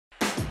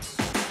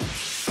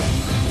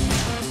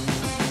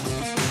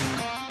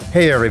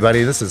Hey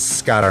everybody, this is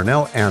Scott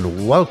Arnell,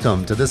 and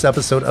welcome to this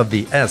episode of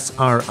the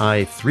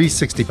SRI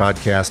 360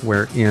 podcast,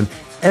 where in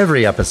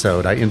every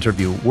episode I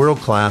interview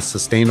world-class,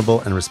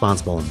 sustainable, and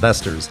responsible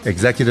investors,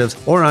 executives,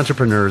 or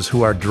entrepreneurs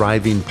who are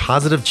driving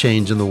positive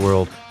change in the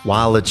world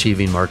while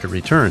achieving market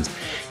returns.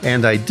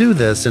 And I do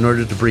this in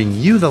order to bring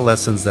you the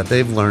lessons that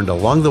they've learned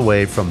along the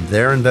way from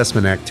their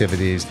investment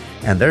activities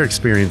and their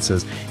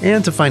experiences,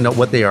 and to find out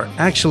what they are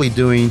actually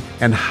doing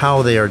and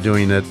how they are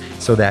doing it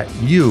so that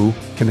you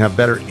can have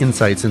better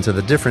insights into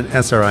the different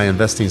SRI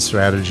investing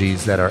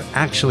strategies that are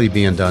actually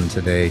being done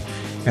today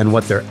and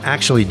what they're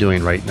actually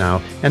doing right now,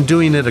 and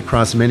doing it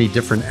across many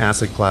different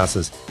asset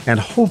classes. And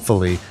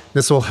hopefully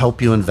this will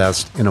help you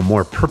invest in a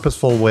more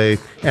purposeful way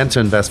and to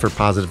invest for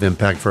positive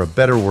impact for a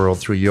better world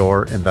through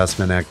your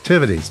investment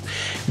activities.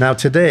 Now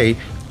today,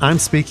 I'm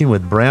speaking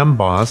with Bram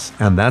Bos,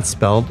 and that's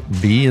spelled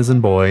B as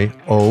in boy,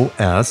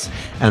 O-S.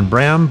 And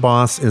Bram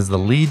Bos is the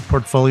lead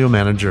portfolio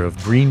manager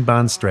of Green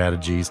Bond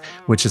Strategies,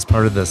 which is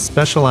part of the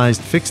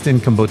specialized fixed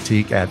income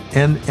boutique at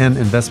NN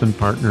Investment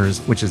Partners,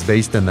 which is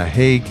based in The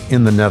Hague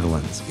in the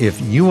Netherlands. If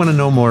you want to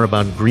know more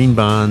about green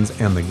bonds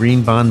and the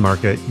green bond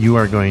market, you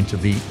are going to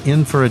be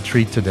in for a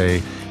treat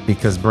today,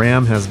 because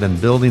Bram has been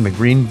building the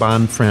green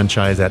bond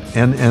franchise at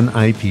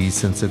NNIP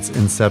since its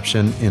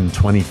inception in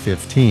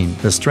 2015.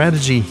 The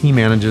strategy he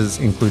manages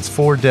includes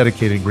 4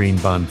 dedicated green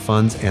bond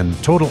funds, and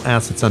total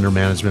assets under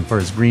management for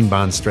his green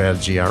bond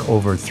strategy are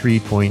over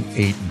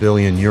 3.8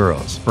 billion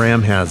euros.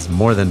 Bram has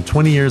more than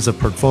 20 years of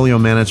portfolio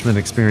management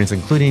experience,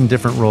 including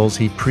different roles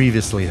he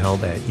previously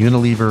held at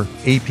Unilever,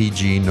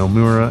 APG,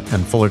 Nomura,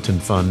 and Fullerton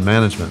Fund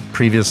Management.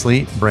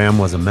 Previously, Bram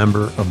was a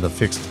member of the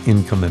Fixed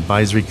Income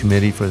Advisory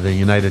Committee for the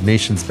United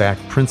Nations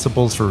backed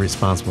Principles for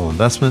Responsible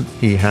Investment.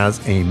 He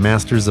has a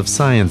Master's of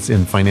Science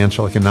in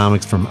Financial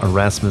Economics from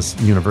Erasmus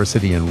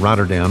University in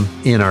Rotterdam.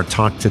 In our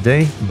talk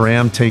today,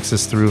 Bram takes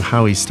us through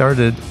how he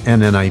started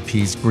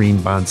NNIP's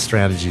green bond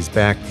strategies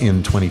back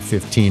in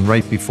 2015,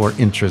 right before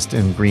interest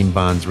in green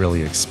bonds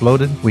really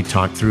exploded. We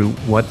talk through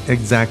what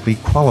exactly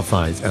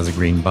qualifies as a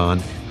green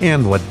bond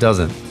and what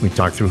doesn't. We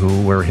talk through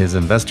who were his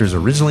investors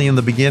originally in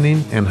the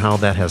beginning and how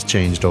that has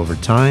changed over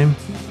time.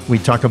 We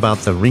talk about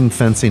the ring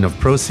fencing of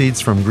proceeds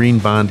from green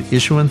bond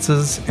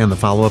issuances and the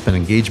follow-up and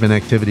engagement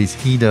activities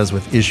he does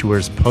with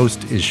issuers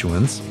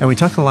post-issuance. And we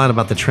talk a lot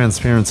about the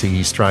transparency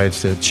he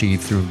strives to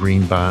achieve through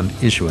green bond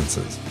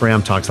issuances.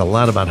 Bram talks a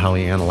lot about how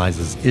he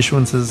analyzes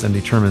issuances and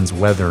determines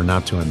whether or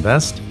not to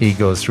invest. He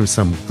goes through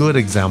some good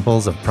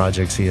examples of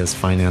projects he has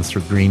financed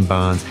through green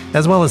bonds,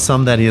 as well as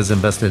some that he has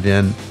invested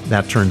in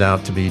that turned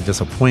out to be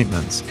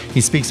disappointments.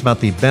 He speaks about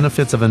the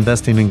benefits of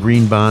investing in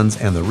green bonds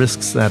and the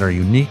risks that are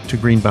unique to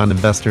green bond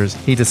investors.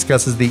 He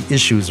discusses the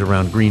issues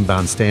around green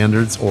bond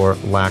standards, or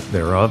lack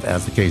thereof,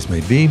 as the case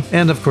may be.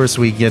 And of course,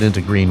 we get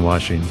into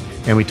greenwashing,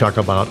 and we talk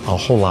about a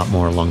whole lot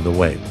more along the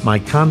way. My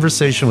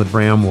conversation with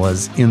Bram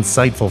was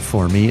insightful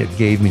for me. It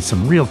gave me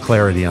some real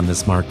clarity on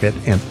this market,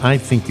 and I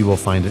think you will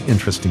find it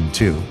interesting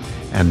too.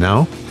 And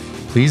now,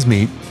 please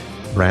meet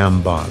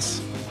Bram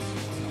Bos.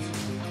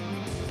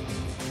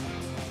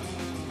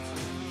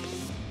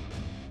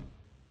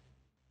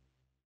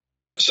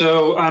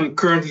 So I'm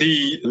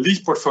currently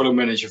lead portfolio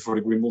manager for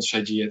the Green Bond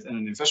strategy at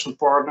NN Investment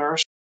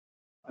Partners.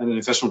 NN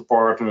Investment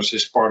Partners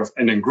is part of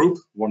NN Group,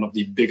 one of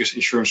the biggest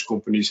insurance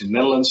companies in the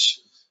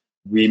Netherlands.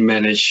 We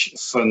manage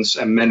funds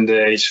and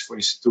mandates for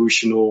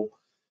institutional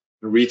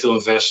and retail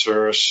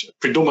investors,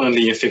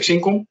 predominantly in fixed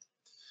income.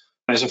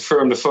 As a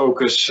firm, the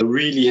focus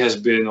really has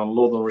been a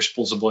lot on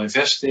responsible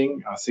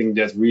investing. I think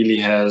that really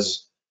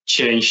has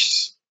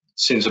changed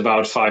since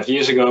about 5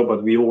 years ago,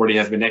 but we already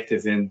have been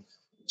active in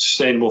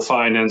sustainable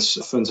finance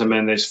funds and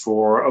mandates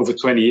for over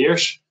 20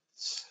 years.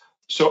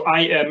 So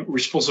I am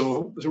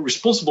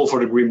responsible for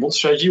the green bond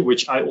strategy,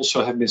 which I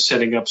also have been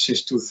setting up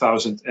since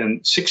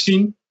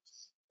 2016.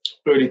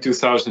 Early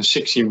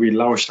 2016, we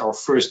launched our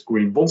first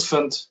green bond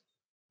fund.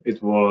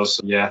 It was,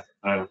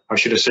 how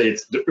should I say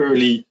it?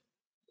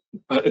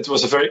 It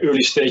was a very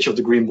early stage of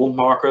the green bond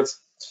market.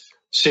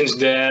 Since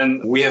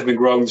then, we have been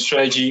growing the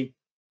strategy.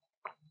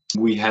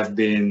 We have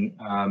been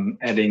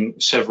adding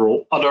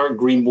several other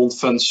green bond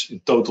funds. In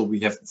total,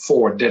 we have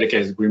 4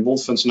 dedicated green bond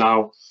funds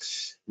now.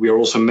 We are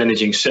also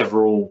managing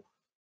several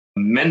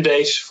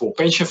mandates for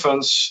pension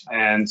funds,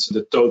 and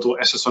the total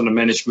assets under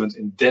management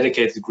in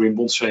dedicated green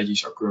bond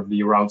strategies are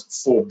currently around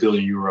 4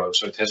 billion euros.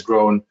 So it has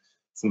grown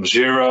from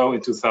 0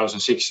 in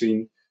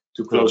 2016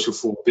 to close to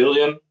 4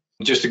 billion.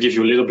 Just to give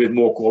you a little bit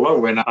more color,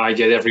 when I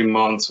get every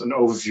month an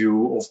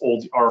overview of all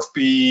the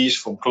RFPs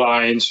from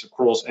clients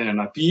across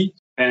NNIP,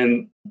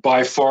 and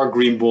by far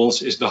green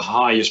bonds is the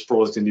highest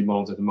product in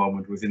demand at the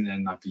moment within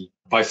NNIP,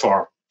 by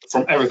far,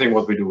 from everything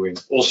what we're doing,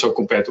 also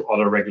compared to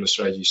other regular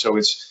strategies. So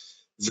it's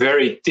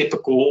very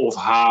typical of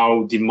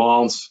how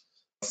demand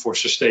for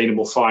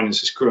sustainable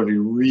finance is currently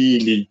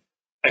really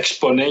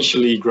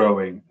exponentially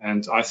growing.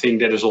 And I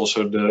think that is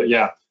also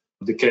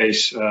the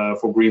case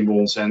for green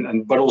bonds,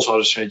 but also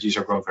other strategies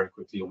are growing very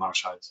quickly on our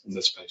side in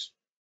that space.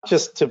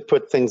 Just to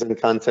put things in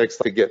context,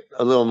 to get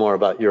a little more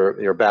about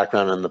your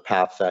background and the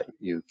path that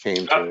you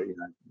came to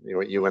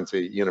you went to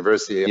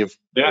university. You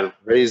Yeah. were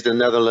raised in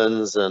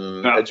Netherlands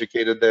and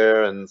educated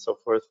there and so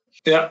forth.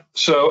 Yeah,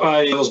 so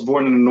I was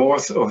born in the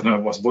north.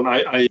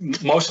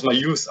 Most of my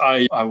youth,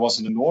 I was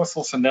in the north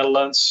of the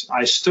Netherlands.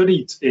 I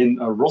studied in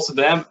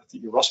Rotterdam at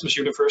the Erasmus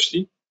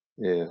University.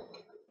 Yeah.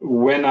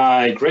 When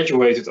I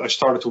graduated, I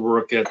started to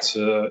work at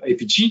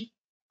APG,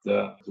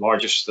 the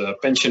largest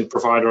pension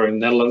provider in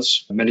the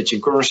Netherlands,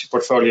 managing currency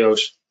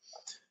portfolios.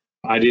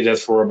 I did that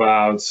for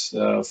about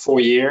 4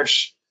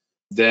 years.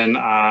 Then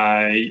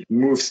I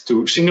moved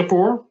to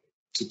Singapore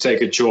to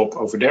take a job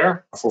over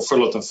there for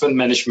Fullerton Fund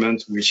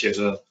Management, which is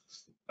a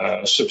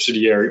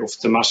subsidiary of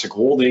Temasek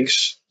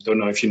Holdings. Don't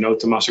know if you know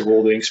Temasek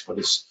Holdings, but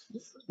it's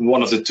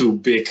one of the two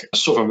big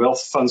sovereign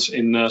wealth funds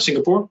in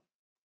Singapore.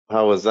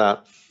 How was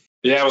that?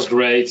 Yeah, it was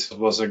great. It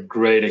was a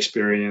great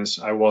experience.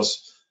 I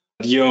was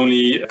the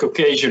only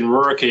Caucasian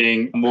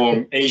working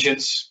among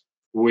Asians,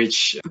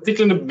 which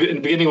particularly in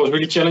the beginning was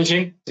really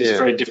challenging. It's a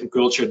very different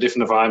culture,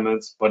 different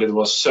environment, but it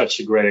was such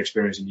a great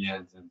experience in the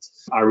end. And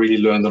I really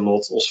learned a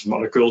lot, also from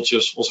other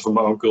cultures, also from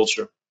my own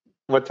culture.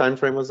 What time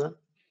frame was that?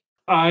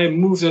 I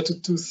moved there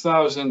to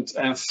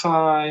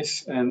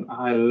 2005 and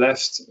I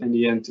left in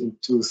the end in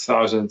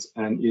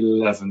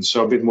 2011.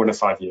 So a bit more than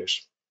 5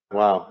 years.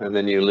 Wow. And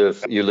then you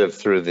lived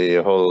through the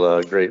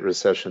whole Great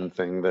Recession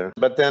thing there.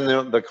 But then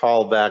the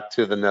call back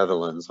to the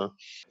Netherlands, huh?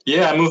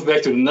 Yeah, I moved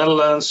back to the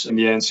Netherlands. In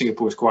the end,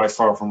 Singapore is quite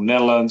far from the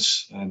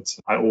Netherlands. And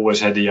I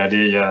always had the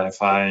idea,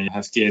 if I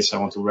have kids, I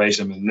want to raise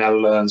them in the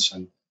Netherlands.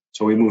 And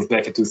so we moved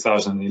back in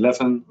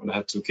 2011 when I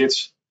had 2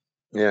 kids.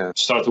 Yeah.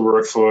 Started to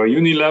work for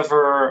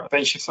Unilever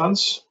pension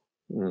funds,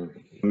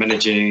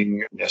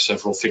 managing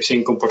several fixed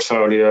income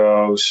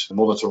portfolios,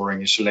 monitoring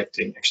and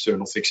selecting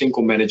external fixed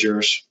income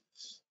managers.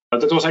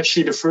 That was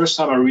actually the first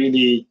time I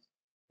really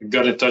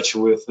got in touch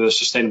with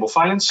sustainable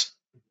finance.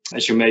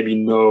 As you maybe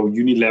know,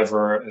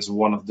 Unilever is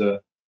one of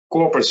the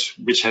corporates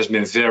which has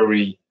been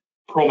very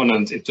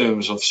prominent in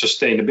terms of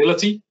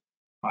sustainability.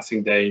 I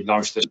think they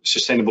launched the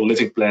Sustainable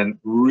Living Plan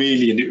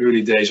really in the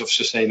early days of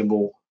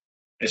sustainable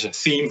as a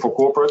theme for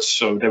corporates.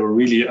 So they were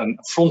really a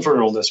front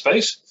runner on that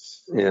space.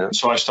 Yeah.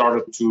 So I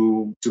started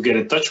to get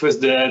in touch with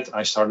that.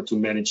 I started to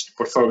manage the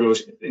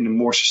portfolios in a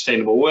more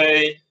sustainable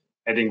way,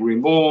 adding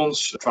green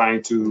bonds,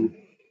 trying to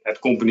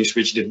add companies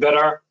which did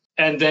better.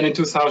 And then in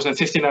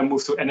 2015, I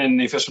moved to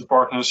NNIP Investment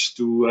Partners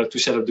to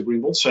set up the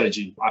green bond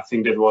strategy. I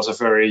think that was a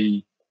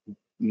very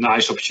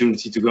nice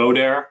opportunity to go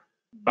there.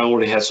 I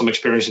already had some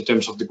experience in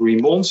terms of the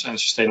green bonds and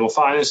sustainable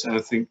finance, and I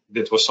think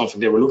that was something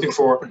they were looking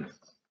for.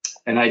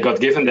 And I got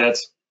given that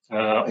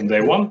on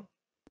day one,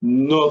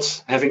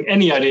 not having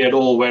any idea at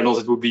all whether or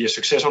not it would be a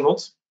success or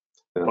not.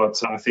 Yeah.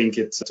 But I think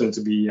it turned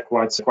to be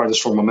quite a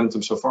strong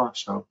momentum so far.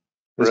 So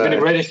it's been a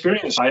great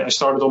experience. I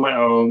started on my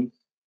own.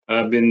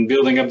 I've been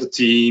building up the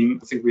team.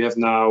 I think we have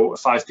now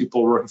 5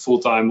 people working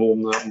full-time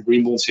on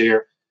green bonds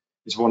here.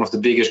 It's one of the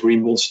biggest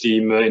green bonds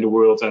team in the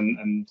world.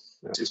 And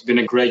it's been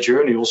a great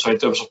journey also in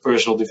terms of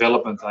personal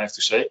development, I have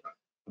to say.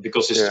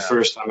 Because this is the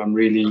first time I'm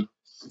really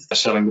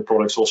selling the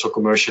products also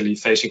commercially,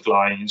 facing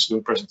clients,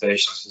 doing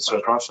presentations,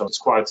 etc. So it's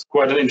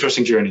quite an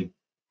interesting journey.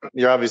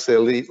 You're obviously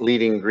a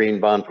leading green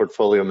bond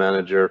portfolio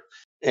manager.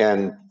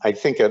 And I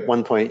think at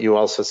one point you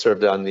also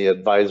served on the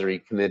advisory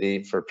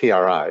committee for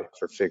PRI,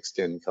 for fixed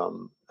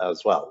income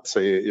as well. So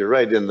you're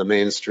right in the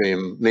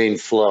main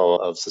flow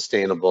of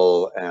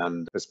sustainable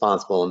and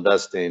responsible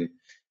investing.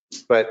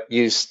 But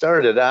you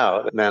started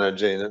out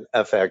managing an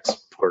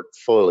FX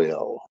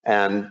portfolio,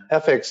 and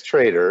FX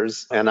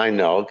traders, and I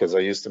know because I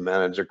used to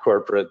manage a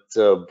corporate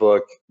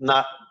book,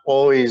 not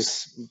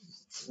always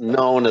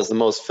known as the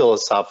most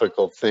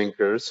philosophical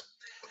thinkers.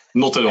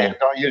 Not at all. They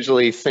don't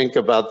usually think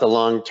about the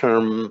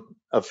long-term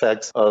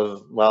effects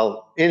of,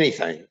 well,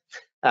 anything.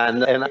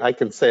 And I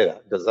can say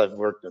that because I've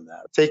worked in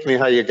that. Take me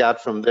how you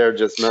got from there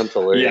just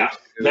mentally. Yeah,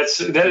 that's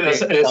a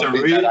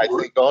real. I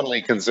think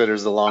only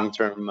considers the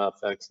long-term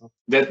effects.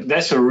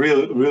 That's a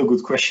real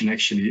good question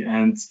actually.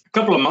 And a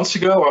couple of months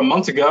ago or a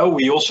month ago,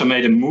 we also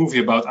made a movie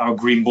about our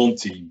green bond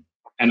team,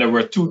 and there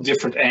were 2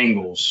 different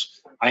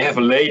angles. I have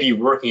a lady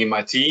working in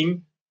my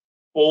team.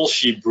 All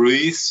she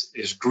breathes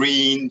is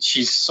green.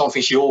 She's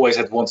something she always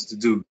had wanted to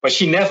do, but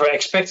she never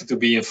expected to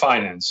be in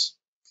finance.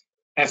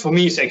 And for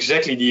me, it's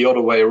exactly the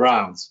other way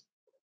around.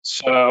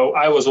 So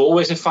I was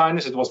always in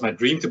finance. It was my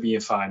dream to be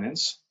in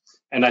finance.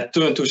 And I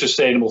turned to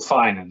sustainable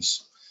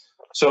finance.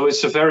 So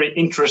it's a very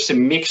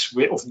interesting mix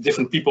of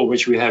different people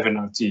which we have in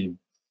our team.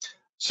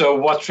 So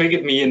what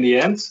triggered me in the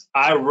end?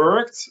 I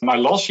worked my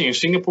last year in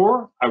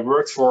Singapore. I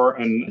worked for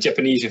a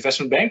Japanese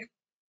investment bank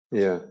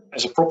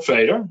as a prop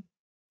trader.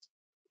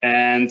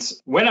 And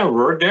when I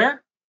worked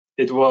there,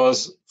 it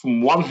was,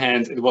 from one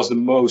hand, it was the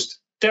most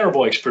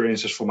terrible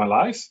experiences for my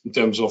life in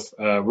terms of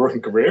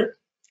working career,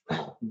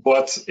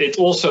 but it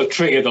also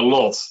triggered a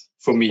lot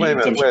for me. Wait a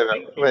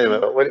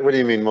minute. What do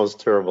you mean most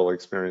terrible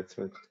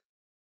experiences?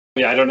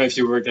 Yeah, I don't know if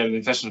you worked at an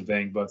investment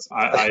bank, but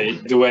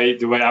the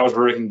way I was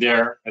working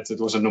there, it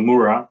was a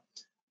Nomura.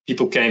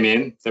 People came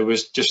in, they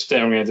was just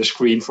staring at the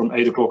screen from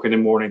 8 o'clock in the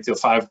morning till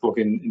 5 o'clock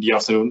in the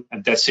afternoon,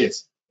 and that's it.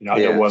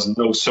 There was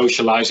no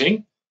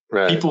socializing.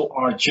 Right. People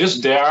are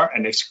just there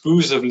and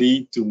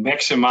exclusively to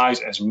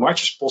maximize as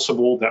much as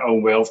possible their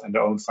own wealth and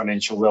their own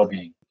financial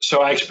well-being.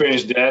 So I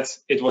experienced that.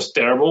 It was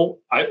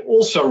terrible. I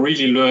also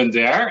really learned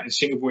there in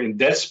Singapore in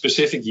that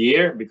specific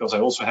year, because I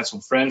also had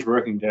some friends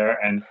working there.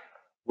 And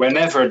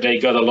whenever they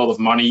got a lot of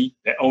money,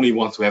 they only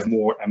want to have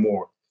more and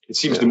more. It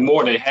seems the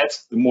more they had,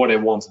 the more they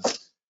wanted.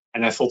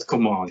 And I thought,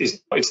 come on,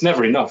 it's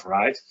never enough,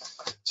 right?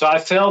 So I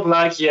felt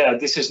like,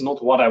 this is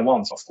not what I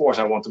want. Of course,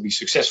 I want to be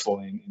successful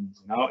in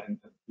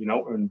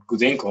earn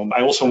good income.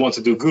 I also want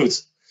to do good at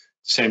the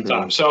same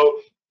time. So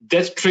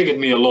that triggered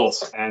me a lot.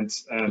 And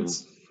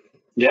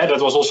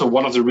that was also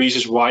one of the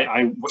reasons why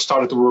I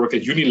started to work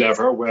at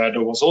Unilever, where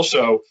there was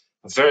also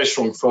a very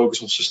strong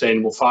focus on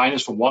sustainable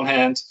finance from one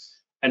hand,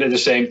 and at the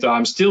same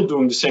time still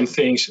doing the same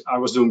things I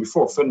was doing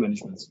before, fund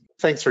management.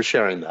 Thanks for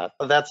sharing that.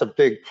 That's a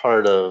big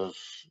part of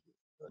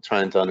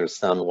trying to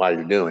understand why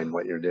you're doing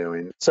what you're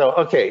doing. So,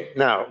 okay,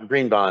 now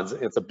green bonds,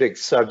 it's a big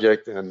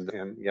subject, and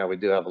we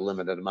do have a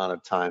limited amount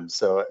of time.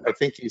 So I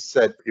think you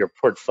said your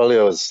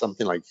portfolio is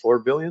something like 4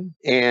 billion,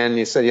 and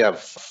you said you have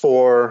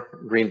 4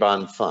 green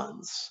bond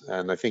funds,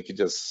 and I think you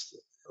just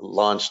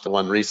launched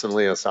one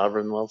recently, a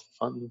sovereign wealth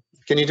fund.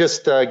 Can you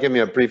just give me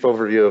a brief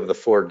overview of the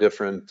 4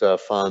 different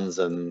funds,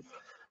 and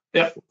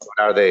what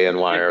are they and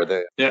why are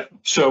they? Yeah,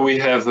 so we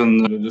have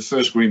the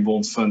first green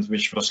bond fund,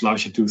 which was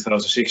launched in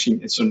 2016.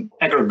 It's an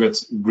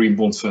aggregate green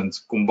bond fund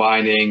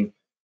combining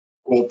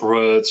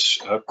corporates,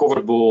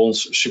 covered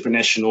bonds,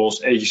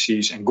 supranationals,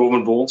 agencies, and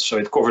government bonds. So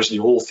it covers the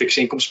whole fixed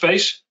income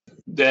space.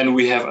 Then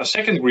we have a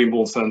second green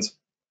bond fund,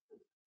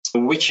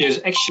 which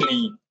is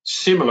actually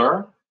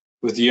similar,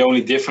 with the only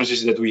difference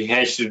is that we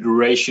hedge the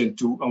duration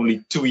to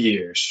only 2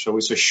 years. So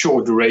it's a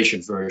short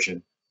duration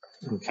version.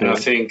 Okay. And I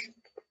think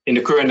in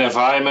the current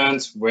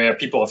environment, where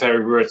people are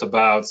very worried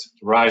about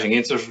rising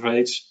interest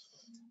rates,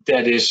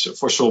 that is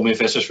for some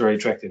investors very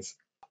attractive.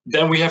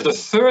 Then we have the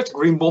third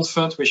green bond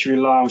fund, which we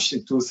launched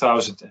in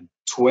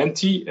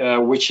 2020,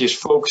 which is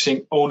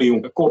focusing only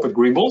on corporate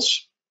green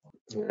bonds.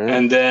 Mm-hmm.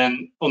 And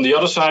then on the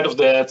other side of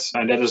that,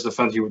 and that is the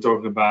fund you were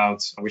talking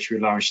about, which we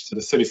launched the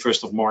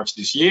 31st of March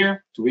this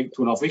year,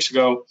 2.5 weeks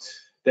ago.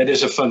 That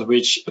is a fund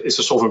which is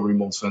a sovereign green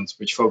bond fund,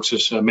 which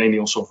focuses mainly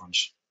on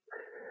sovereigns.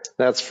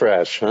 That's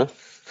fresh, huh?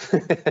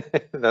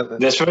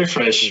 That's very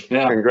fresh.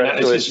 Yeah,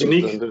 Congratulations. It's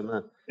unique.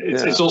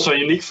 It's also a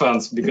unique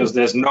fund because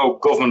there's no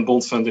government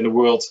bond fund in the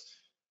world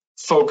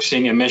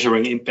focusing and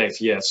measuring impact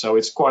yet. So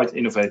it's quite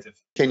innovative.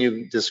 Can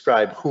you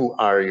describe who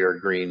are your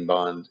green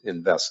bond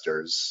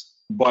investors?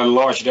 By and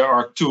large, there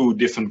are 2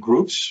 different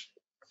groups.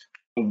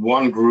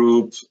 One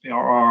group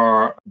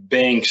are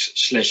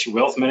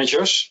banks/wealth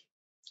managers.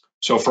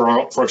 So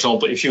for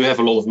example, if you have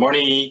a lot of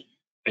money,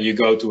 and you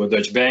go to a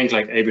Dutch bank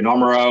like ABN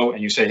AMRO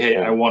and you say, hey,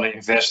 I want to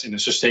invest in a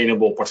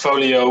sustainable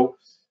portfolio,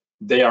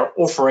 they are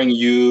offering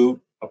you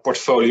a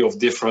portfolio of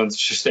different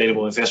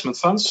sustainable investment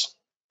funds.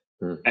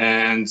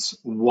 And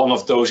one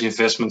of those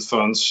investment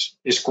funds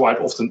is quite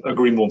often a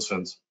green bond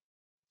fund.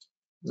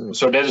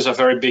 So that is a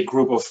very big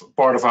group of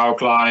part of our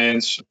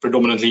clients,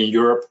 predominantly in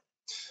Europe.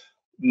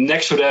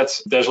 Next to that,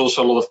 there's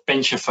also a lot of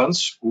pension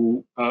funds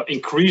who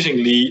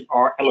increasingly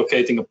are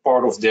allocating a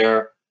part of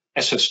their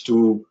assets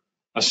to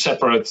a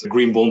separate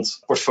green bond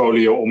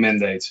portfolio or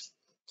mandate.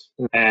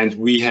 And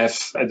we have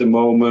at the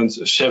moment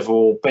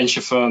several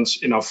pension funds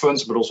in our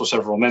funds, but also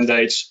several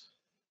mandates.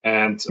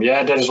 And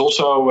that is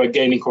also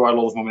gaining quite a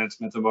lot of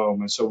momentum at the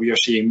moment. So we are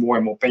seeing more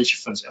and more pension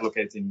funds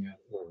allocating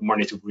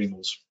money to green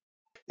bonds.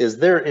 Is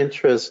their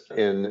interest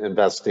in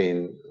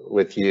investing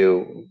with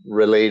you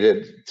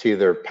related to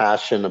their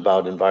passion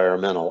about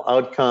environmental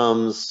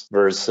outcomes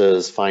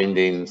versus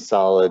finding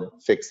solid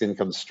fixed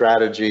income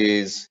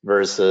strategies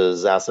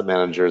versus asset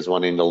managers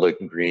wanting to look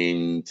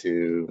green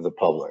to the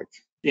public?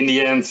 In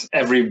the end,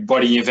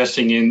 everybody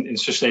investing in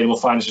sustainable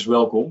finance is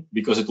welcome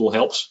because it all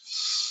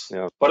helps.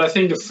 Yeah. But I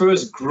think the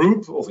first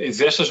group of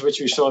investors, which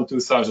we saw in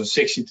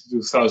 2016 to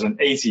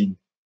 2018,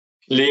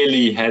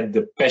 clearly had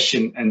the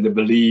passion and the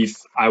belief,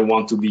 I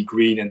want to be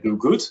green and do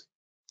good.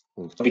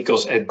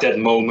 Because at that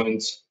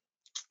moment,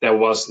 there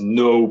was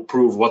no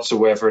proof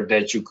whatsoever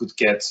that you could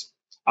get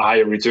a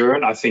higher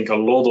return. I think a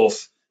lot of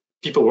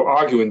people were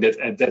arguing that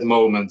at that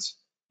moment,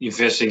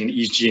 investing in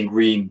ESG and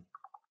green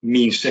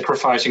means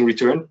sacrificing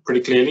return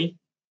pretty clearly.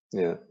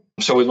 Yeah.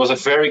 So it was a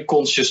very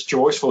conscious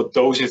choice for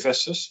those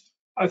investors.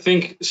 I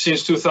think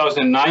since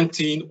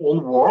 2019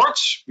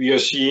 onwards, we are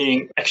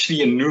seeing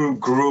actually a new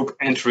group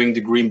entering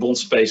the green bond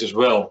space as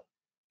well.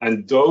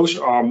 And those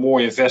are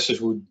more investors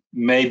who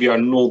maybe are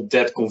not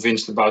that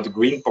convinced about the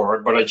green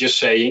part, but are just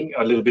saying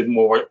a little bit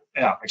more,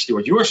 actually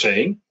what you are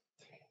saying.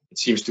 It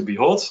seems to be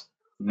hot,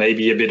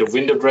 maybe a bit of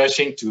window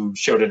dressing to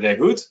show that they're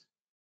good.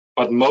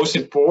 But most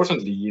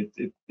importantly,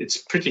 it's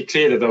pretty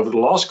clear that over the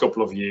last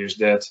couple of years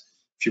that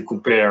if you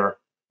compare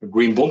a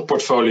green bond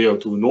portfolio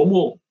to a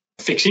normal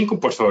fixed income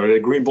portfolio, the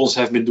green bonds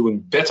have been doing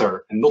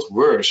better and not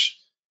worse.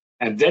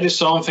 And that is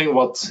something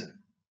what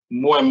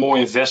more and more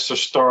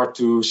investors start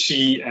to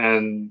see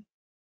and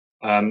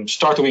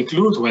start to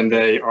include when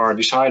they are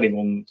deciding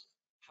on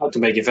how to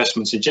make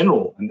investments in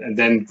general. And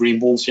then green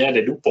bonds,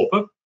 they do pop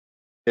up.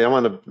 Yeah, I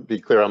want to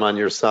be clear, I'm on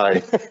your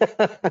side.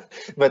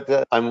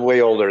 But I'm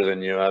way older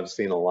than you. I've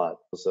seen a lot.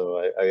 So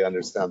I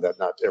understand that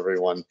not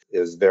everyone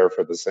is there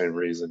for the same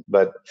reason.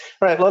 But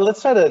all right, well,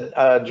 let's try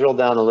to drill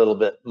down a little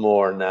bit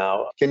more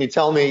now. Can you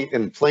tell me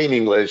in plain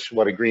English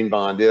what a green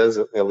bond is,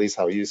 at least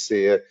how you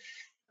see it?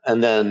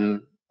 And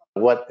then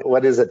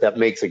what is it that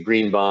makes a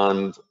green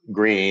bond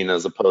green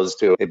as opposed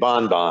to a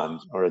bond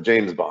or a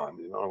James Bond,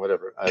 or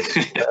whatever?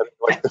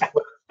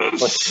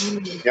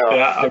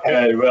 Yeah,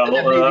 okay, well, and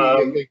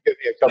then maybe give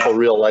me a couple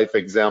real life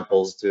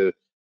examples to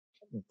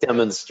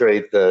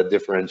demonstrate the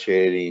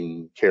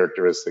differentiating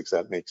characteristics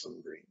that makes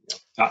them green.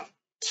 yeah.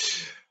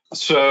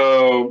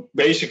 So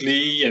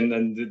basically,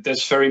 and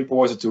that's very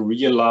important to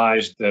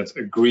realize that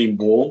a green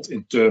bond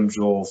in terms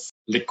of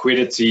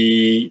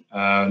liquidity,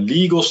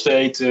 legal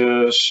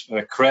status,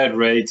 credit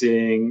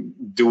rating,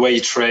 the way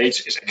it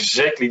trades is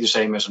exactly the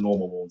same as a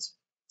normal bond.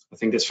 I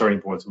think that's very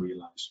important to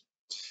realize.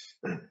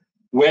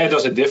 Where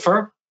does it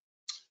differ?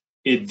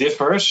 It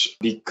differs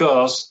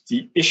because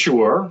the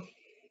issuer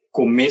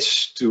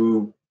commits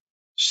to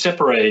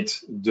separate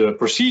the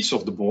proceeds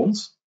of the bond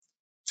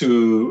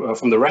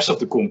from the rest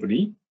of the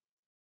company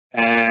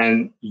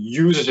and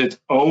uses it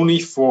only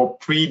for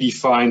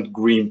predefined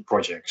green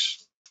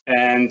projects.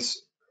 And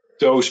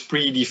those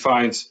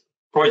predefined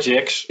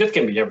projects, that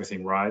can be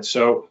everything, right?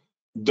 So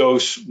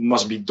those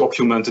must be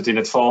documented in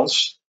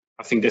advance.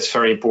 I think that's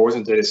very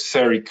important, that it's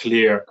very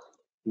clear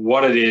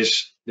what it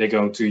is they're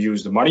going to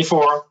use the money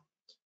for.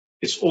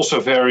 It's also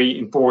a very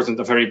important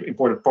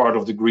part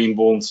of the green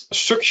bond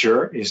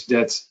structure is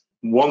that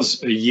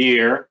once a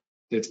year,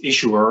 that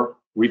issuer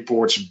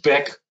reports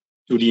back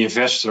to the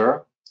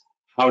investor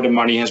how the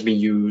money has been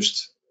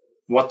used,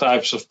 what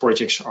types of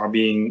projects are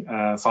being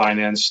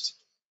financed,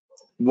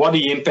 what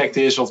the impact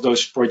is of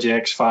those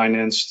projects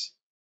financed.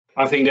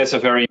 I think that's a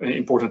very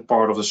important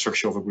part of the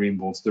structure of a green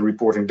bond, the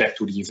reporting back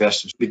to the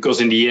investors,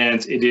 because in the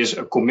end, it is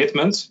a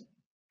commitment.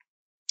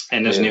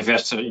 And as an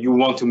investor, you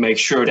want to make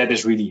sure that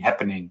is really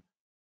happening.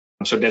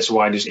 So that's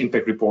why this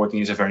impact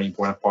reporting is a very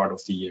important part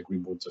of the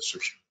green bond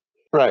structure.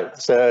 Right.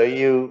 So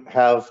you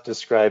have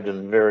described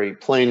in very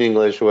plain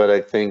English what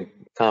I think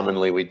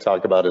commonly we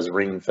talk about as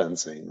ring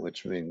fencing,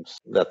 which means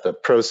that the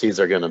proceeds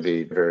are going to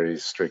be very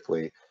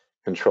strictly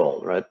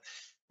controlled, right?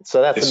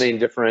 So that's the main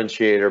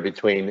differentiator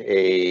between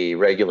a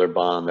regular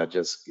bond that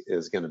just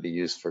is going to be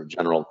used for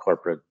general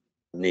corporate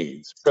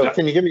needs. So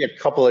can you give me a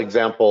couple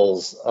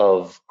examples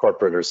of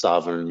corporate or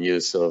sovereign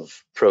use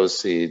of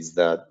proceeds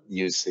that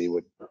you see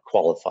would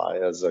qualify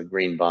as a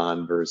green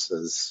bond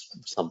versus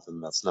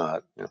something that's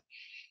not? Yeah.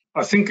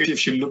 I think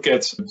if you look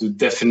at the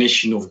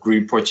definition of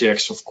green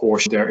projects, of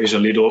course, there is a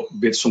little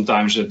bit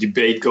sometimes a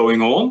debate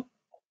going on.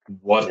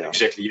 What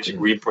exactly is a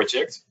green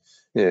project?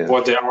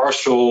 But there are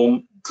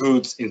some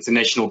good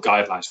international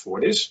guidelines for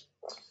this.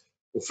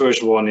 The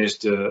first one is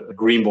the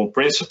Green Bond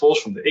Principles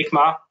from the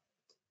ICMA.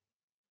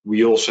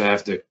 We also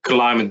have the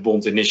Climate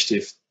Bond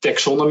Initiative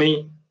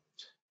taxonomy.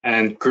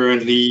 And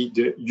currently,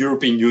 the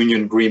European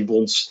Union Green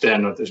Bond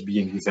Standard is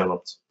being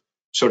developed.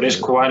 So there's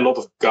quite a lot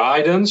of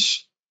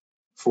guidance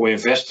for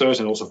investors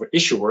and also for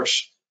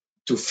issuers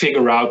to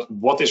figure out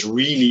what is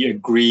really a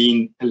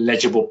green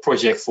eligible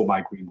project for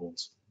my green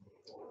bonds.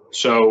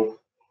 So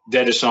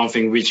that is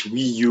something which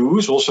we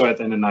use also at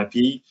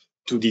NNIP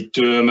to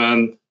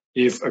determine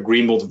if a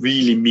green bond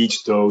really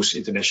meets those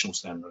international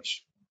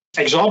standards.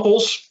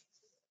 Examples,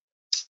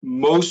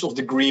 most of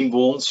the green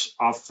bonds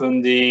are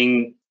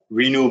funding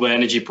renewable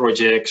energy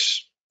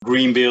projects,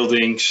 green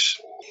buildings,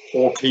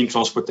 or clean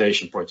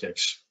transportation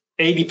projects.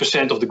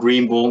 80% of the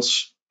green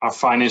bonds are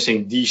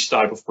financing these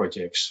type of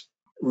projects.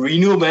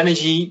 Renewable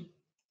energy,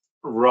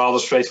 rather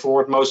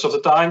straightforward most of the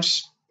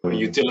times. A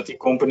utility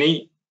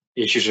company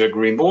issues a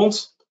green bond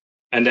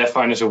and they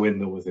finance a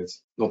windmill with it.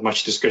 Not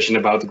much discussion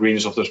about the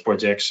greenness of those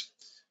projects.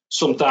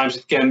 Sometimes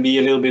it can be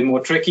a little bit more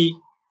tricky.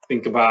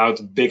 Think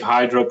about big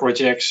hydro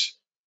projects.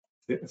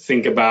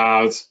 Think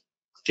about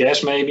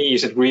gas maybe,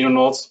 is it green or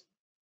not?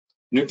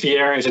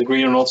 Nuclear, is it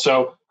green or not?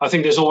 So I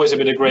think there's always a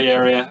bit of gray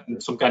area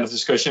and some kind of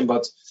discussion,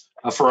 but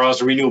for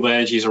us, renewable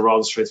energy is a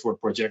rather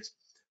straightforward project.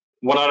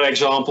 One other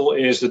example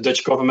is the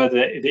Dutch government.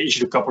 They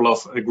issued a couple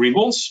of green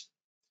bonds.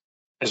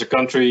 As a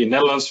country, in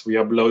Netherlands, we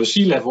are below the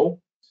sea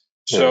level.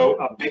 So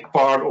a big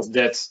part of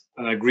that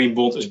green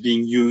bond is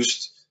being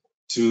used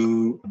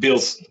to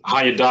build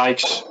higher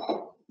dikes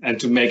and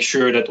to make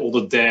sure that all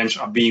the dams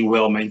are being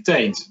well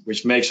maintained,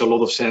 which makes a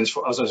lot of sense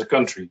for us as a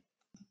country.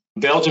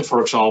 Belgium,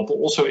 for example,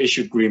 also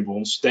issued green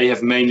bonds. They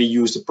have mainly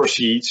used the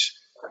proceeds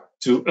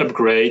to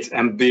upgrade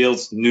and build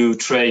new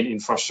train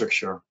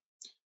infrastructure.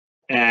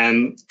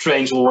 And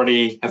trains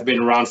already have been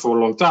around for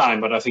a long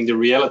time, but I think the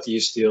reality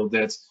is still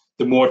that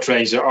the more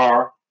trains there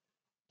are,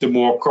 the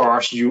more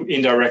cars you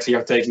indirectly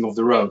are taking off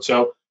the road.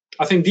 So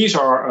I think these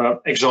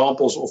are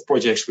examples of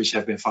projects which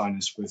have been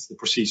financed with the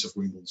proceeds of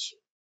green bonds.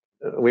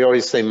 We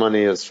always say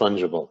money is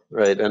fungible,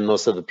 right? And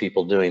most of the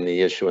people doing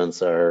the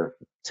issuance are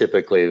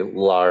typically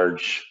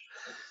large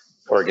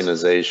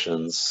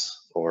organizations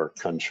or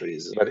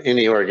countries. But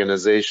any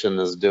organization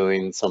is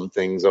doing some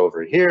things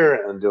over here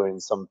and doing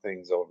some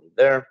things over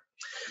there.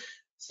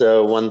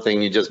 So one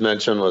thing you just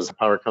mentioned was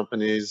power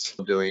companies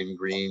doing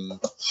green,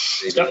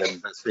 maybe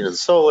investing in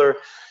solar.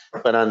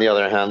 But on the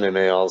other hand, they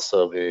may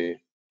also be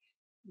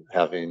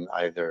having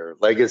either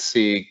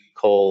legacy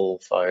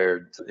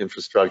coal-fired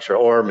infrastructure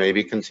or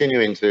maybe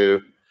continuing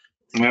to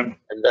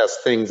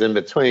invest things in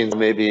between.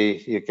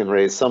 Maybe you can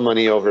raise some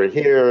money over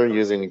here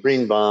using a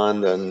green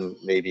bond and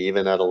maybe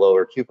even at a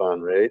lower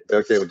coupon rate.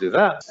 Okay, we'll do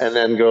that. And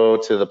then go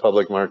to the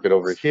public market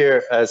over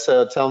here.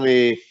 So tell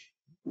me,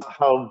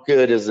 how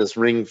good is this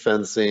ring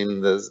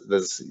fencing,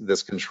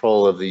 this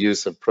control of the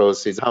use of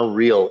proceeds? How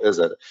real is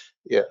it?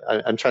 Yeah,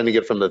 I'm trying to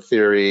get from the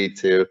theory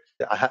to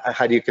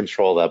how do you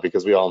control that?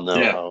 Because we all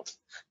know how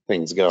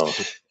things go.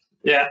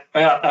 Yeah,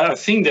 I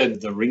think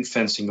that the ring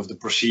fencing of the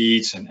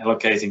proceeds and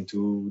allocating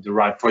to the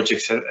right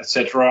projects,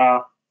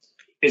 etc.,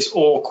 is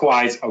all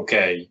quite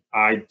okay.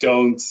 I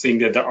don't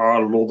think that there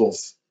are a lot of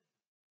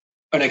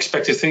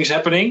unexpected things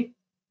happening.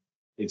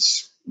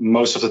 It's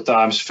most of the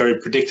times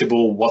very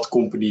predictable what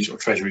companies or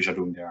treasuries are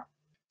doing there.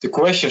 The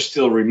question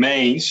still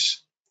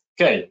remains,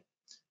 okay,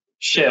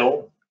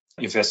 Shell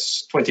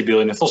invests 20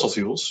 billion in fossil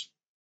fuels.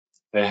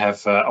 They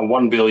have a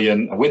 1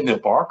 billion windmill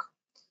park.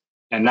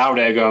 And now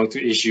they're going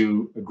to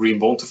issue a green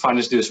bond to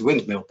finance this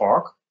windmill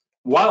park,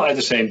 while at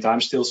the same time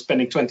still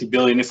spending 20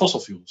 billion in fossil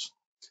fuels.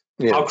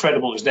 Yeah. How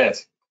credible is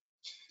that?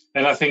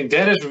 And I think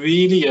that is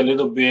really a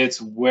little bit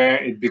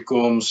where it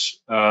becomes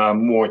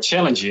more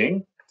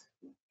challenging.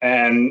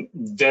 And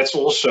that's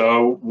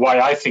also why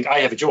I think I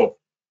have a job,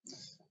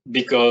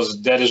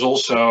 because that is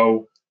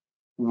also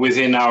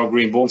within our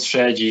green bond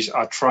strategies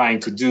are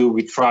trying to do.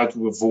 We try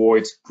to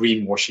avoid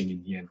greenwashing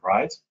in the end,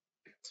 right?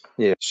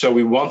 Yeah. So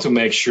we want to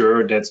make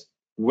sure that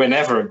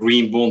whenever a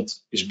green bond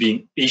is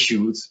being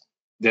issued,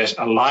 there's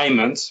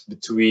alignment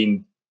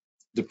between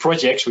the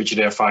projects which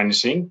they're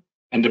financing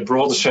and the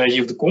broader strategy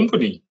of the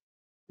company.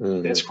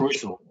 That's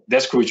crucial.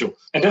 That's crucial.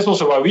 And that's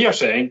also why we are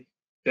saying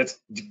that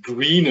the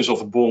greenness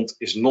of a bond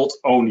is not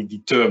only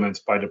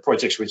determined by the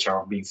projects which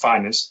are being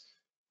financed,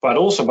 but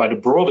also by the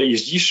broader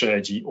ESG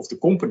strategy of the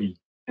company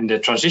and their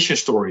transition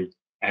story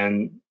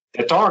and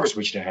the targets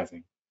which they're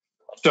having.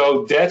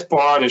 So that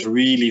part is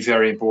really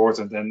very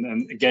important.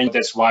 And again,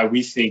 that's why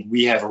we think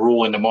we have a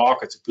role in the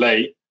market to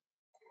play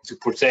to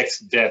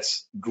protect that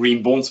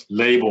green bond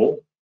label.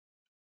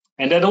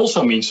 And that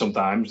also means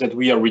sometimes that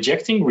we are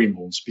rejecting green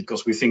bonds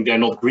because we think they're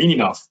not green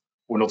enough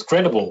or not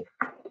credible.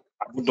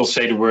 I would not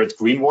say the word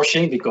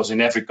greenwashing because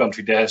in every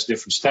country there's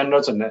different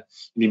standards and in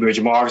the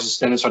emerging markets the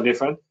standards are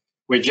different.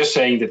 We're just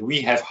saying that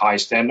we have high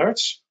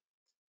standards.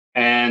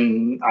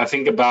 And I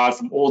think about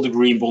from all the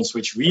green bonds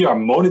which we are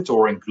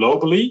monitoring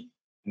globally,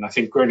 and I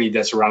think currently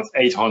that's around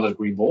 800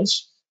 green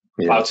bonds,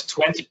 about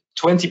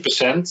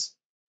 20%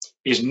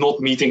 is not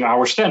meeting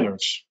our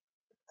standards.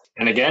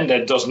 And again,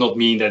 that does not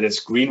mean that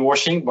it's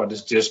greenwashing, but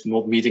it's just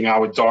not meeting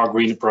our dark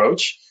green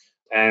approach.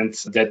 And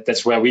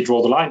that's where we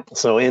draw the line.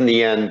 So in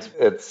the end,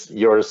 it's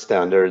your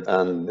standard.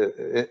 And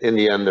in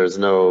the end, there's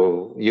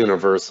no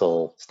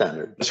universal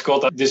standard.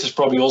 Scott, this is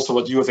probably also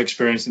what you have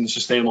experienced in the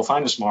sustainable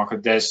finance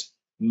market. There's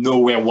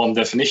nowhere one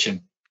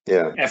definition.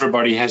 Yeah.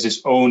 Everybody has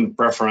its own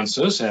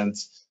preferences. And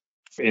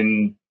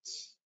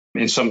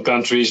in some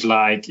countries,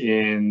 like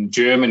in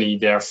Germany,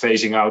 they're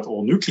phasing out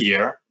all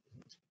nuclear.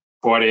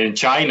 But in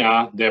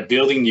China, they're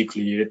building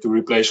nuclear to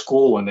replace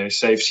coal and they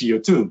save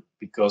CO2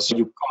 because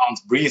you can't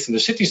breathe in the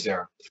cities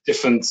there.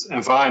 Different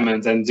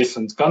environment and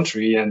different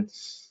country. And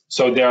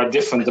so there are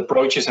different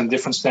approaches and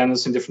different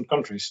standards in different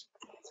countries.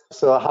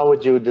 So how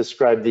would you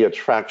describe the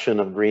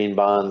attraction of green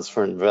bonds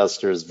for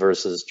investors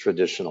versus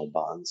traditional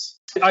bonds?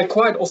 I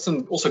quite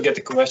often also get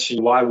the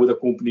question, why would a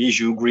company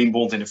issue a green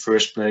bond in the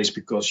first place?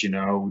 Because,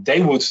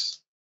 they would,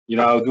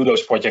 do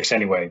those projects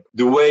anyway.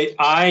 The way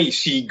I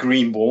see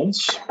green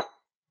bonds,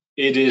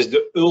 it is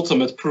the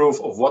ultimate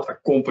proof of what a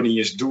company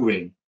is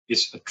doing.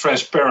 It's a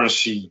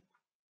transparency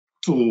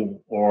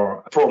tool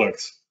or a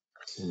product.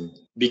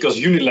 Because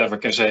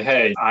Unilever can say,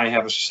 hey, I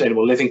have a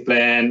sustainable living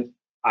plan.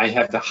 I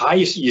have the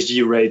highest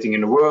ESG rating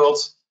in the world.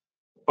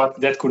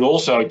 But that could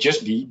also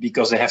just be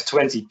because they have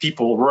 20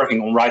 people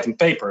working on writing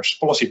papers,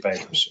 policy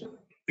papers.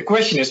 The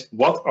question is,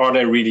 what are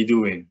they really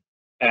doing?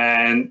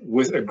 And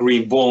with a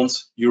green bond,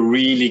 you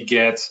really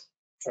get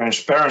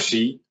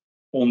transparency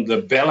on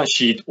the balance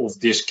sheet of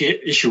this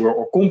issuer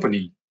or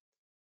company.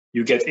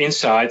 You get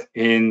insight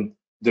in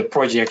the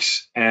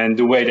projects and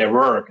the way they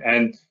work.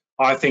 And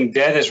I think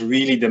that is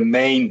really the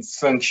main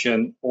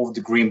function of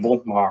the green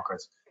bond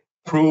market,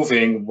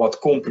 proving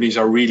what companies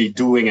are really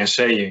doing and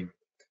saying.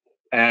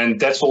 And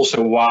that's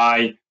also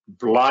why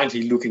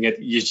blindly looking at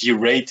ESG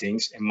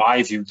ratings, in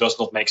my view, does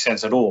not make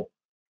sense at all.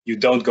 You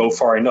don't go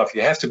far enough.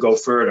 You have to go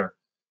further.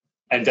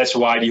 And that's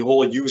why the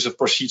whole use of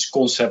proceeds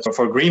concept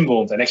for a green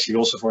bond and actually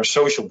also for a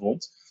social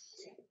bond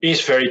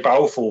is very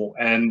powerful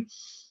and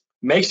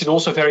makes it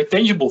also very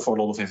tangible for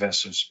a lot of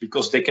investors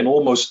because they can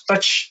almost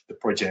touch the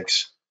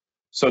projects.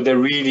 So they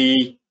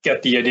really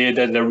get the idea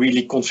that they're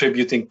really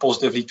contributing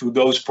positively to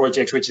those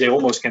projects which they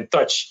almost can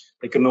touch.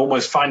 They can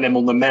almost find them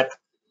on the map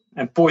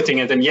and pointing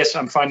at them, yes,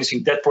 I'm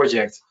financing that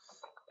project.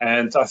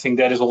 And I think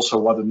that is also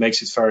what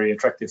makes it very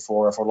attractive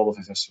for a lot of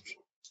investors.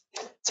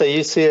 So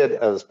you see it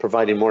as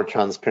providing more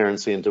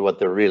transparency into what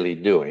they're really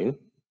doing.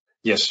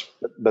 Yes.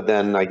 But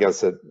then I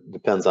guess it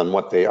depends on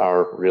what they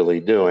are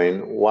really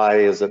doing. Why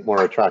is it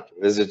more attractive?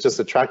 Is it just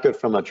attractive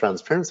from a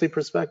transparency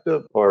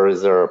perspective, or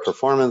is there a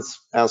performance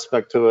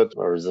aspect to it,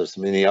 or is there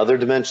so many other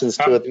dimensions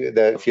to it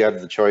that if you had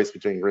the choice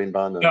between green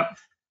bond and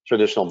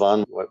traditional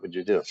bond, what would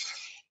you do?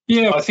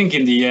 Yeah, I think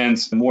in the end,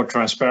 more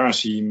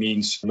transparency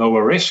means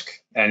lower risk.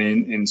 And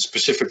in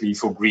specifically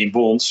for green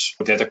bonds,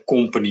 that a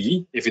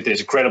company, if it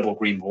is a credible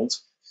green bond,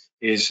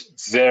 is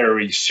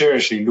very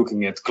seriously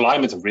looking at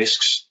climate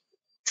risks,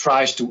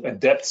 tries to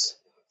adapt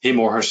him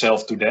or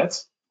herself to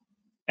that,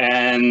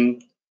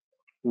 and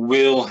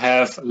will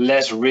have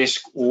less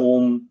risk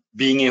on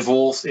being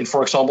involved in,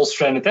 for example,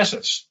 stranded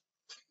assets.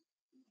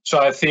 So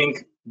I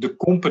think the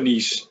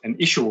companies and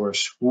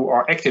issuers who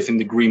are active in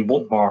the green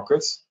bond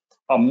market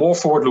are more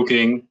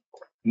forward-looking,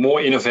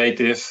 more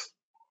innovative,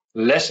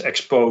 less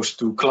exposed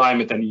to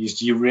climate and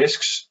ESG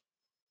risks,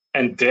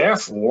 and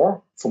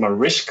therefore, from a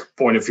risk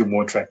point of view,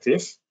 more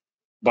attractive.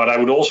 But I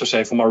would also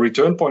say from a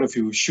return point of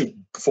view, should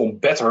perform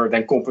better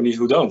than companies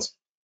who don't.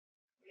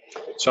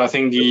 So I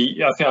think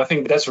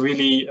that's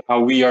really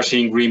how we are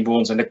seeing green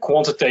bonds, and the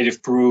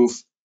quantitative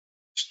proof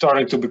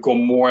starting to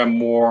become more and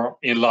more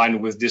in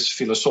line with this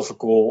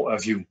philosophical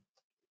view.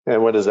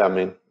 And what does that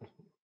mean?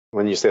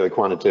 When you say the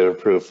quantitative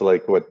proof,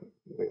 like what?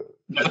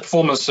 The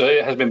performance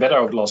has been better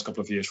over the last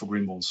couple of years for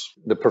green bonds.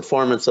 The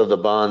performance of the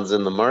bonds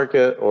in the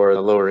market, or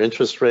the lower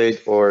interest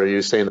rate, or are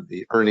you saying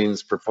the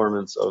earnings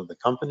performance of the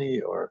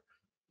company, or?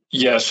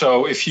 Yeah,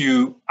 so if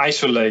you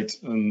isolate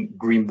a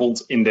green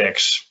bond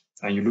index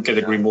and you look at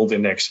the green bond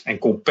index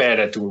and compare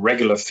that to a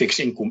regular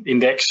fixed income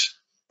index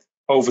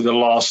over the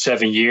last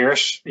 7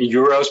 years in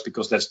euros,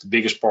 because that's the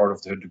biggest part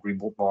of the green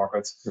bond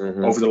market,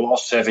 over the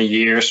last 7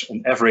 years,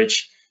 on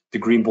average, the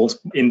green bond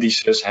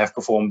indices have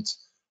performed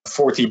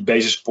 40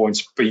 basis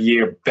points per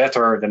year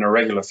better than a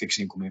regular fixed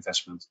income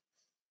investment.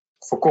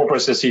 For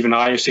corporates, that's even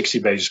higher, 60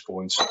 basis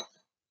points.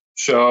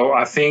 So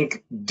I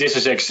think this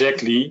is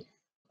exactly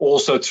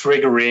also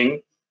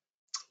triggering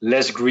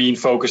less green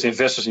focused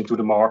investors into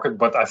the market.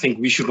 But I think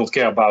we should not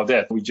care about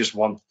that. We just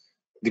want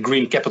the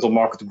green capital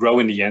market to grow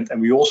in the end.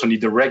 And we also need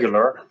the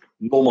regular,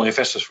 normal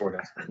investors for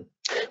that.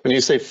 When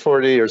you say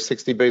 40 or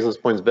 60 basis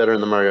points better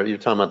in the market, you're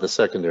talking about the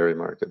secondary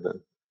market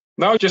then?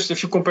 No, just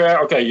if you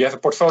compare, okay, you have a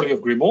portfolio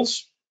of green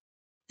bonds,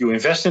 you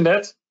invest in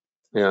that.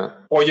 Yeah.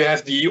 Or you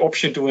have the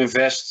option to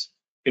invest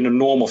in a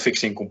normal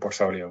fixed income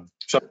portfolio.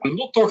 So I'm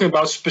not talking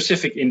about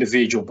specific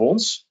individual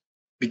bonds,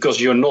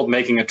 because you're not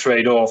making a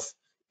trade-off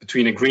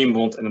between a green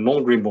bond and a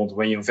non-green bond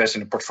when you invest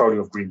in a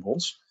portfolio of green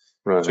bonds.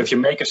 Right. So if you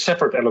make a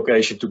separate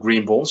allocation to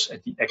green bonds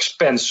at the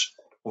expense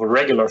of a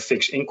regular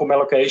fixed income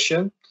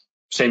allocation,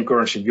 same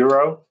currency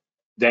euro,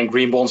 then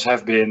green bonds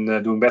have been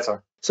doing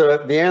better. So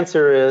the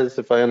answer is,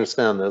 if I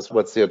understand this,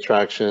 what's the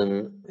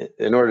attraction?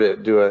 In order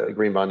to do a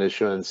green bond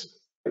issuance,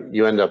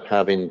 you end up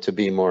having to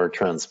be more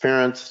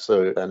transparent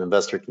so an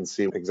investor can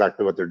see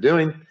exactly what they're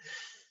doing.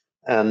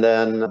 And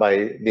then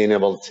by being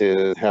able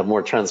to have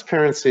more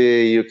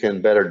transparency, you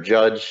can better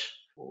judge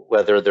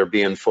whether they're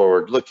being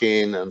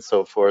forward-looking and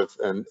so forth.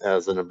 And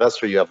as an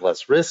investor, you have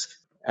less risk.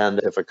 And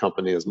if a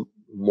company is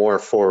more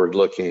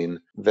forward-looking,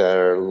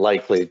 they're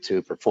likely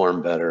to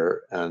perform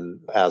better. And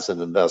as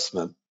an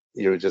investment,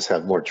 you just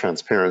have more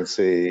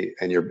transparency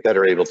and you're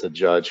better able to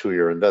judge who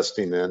you're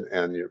investing in,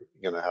 and you're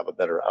going to have a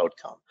better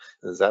outcome.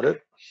 Is that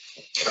it?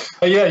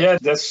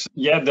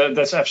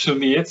 That's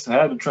absolutely it.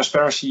 The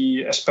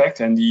transparency aspect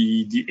and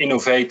the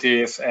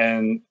innovative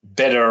and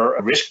better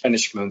risk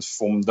management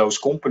from those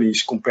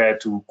companies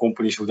compared to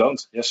companies who don't.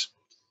 Yes.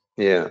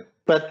 Yeah.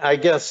 But I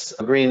guess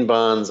green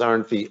bonds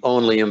aren't the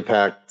only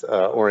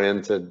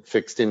impact-oriented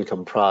fixed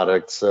income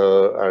product.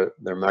 So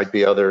there might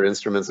be other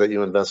instruments that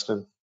you invest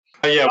in?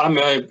 I'm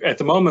at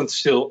the moment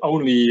still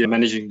only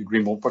managing the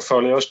green bond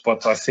portfolios.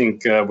 But I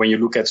think when you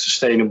look at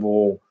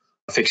sustainable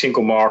fixed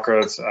income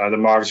market, the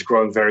market is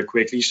growing very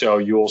quickly. So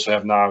you also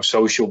have now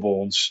social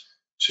bonds,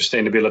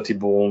 sustainability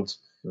bonds,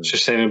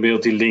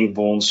 sustainability linked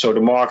bonds. So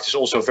the market is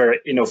also very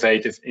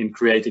innovative in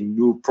creating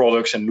new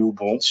products and new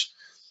bonds.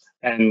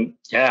 And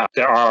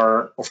there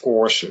are, of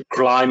course,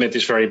 climate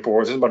is very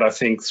important, but I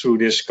think through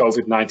this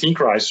COVID-19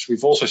 crisis,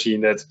 we've also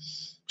seen that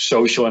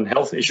social and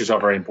health issues are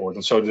very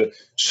important. So the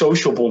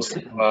social bond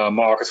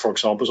market, for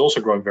example, is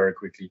also growing very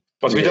quickly.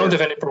 But we don't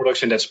have any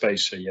products in that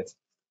space yet.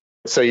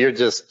 So you're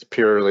just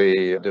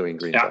purely doing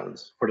green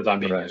bonds? For the time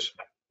being, yes.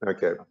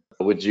 Okay.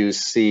 Would you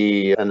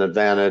see an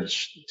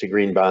advantage to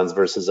green bonds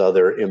versus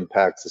other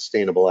impact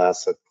sustainable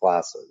asset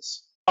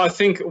classes? I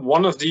think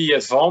one of the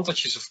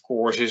advantages, of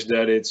course, is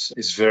that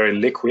it's very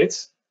liquid.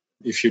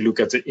 If you look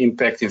at the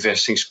impact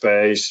investing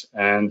space,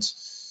 and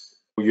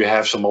you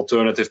have some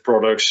alternative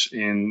products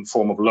in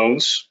form of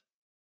loans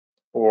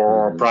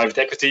or private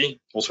equity,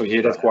 also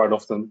hear that quite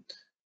often.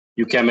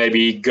 You can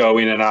maybe go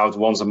in and out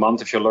once a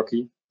month if you're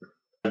lucky.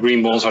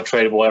 Green bonds are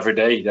tradable every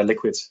day. They're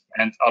liquid.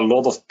 And a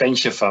lot of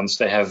pension funds,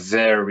 they have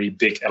very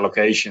big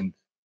allocations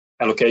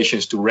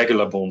to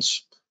regular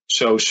bonds.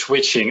 So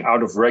switching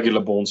out of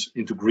regular bonds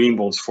into green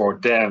bonds for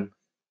them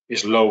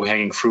is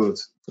low-hanging fruit.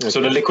 Okay. So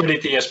the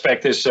liquidity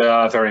aspect is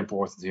very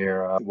important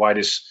here. Why it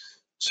is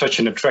such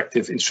an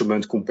attractive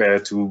instrument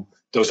compared to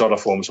those other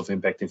forms of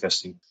impact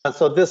investing.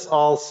 So this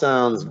all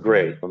sounds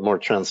great. More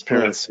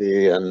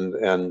transparency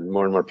and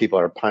more people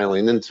are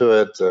piling into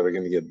it. We're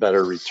going to get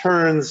better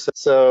returns.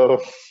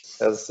 So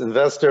as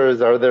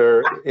investors, are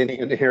there any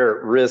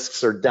inherent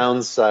risks or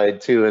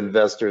downside to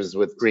investors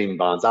with green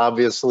bonds?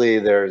 Obviously,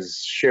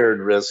 there's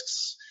shared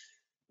risks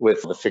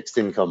with the fixed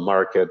income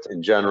market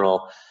in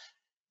general.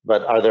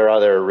 But are there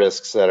other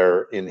risks that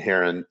are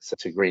inherent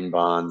to green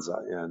bonds?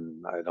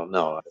 And I don't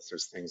know.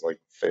 There's things like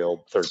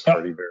failed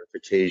third-party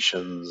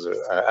verifications.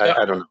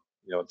 I don't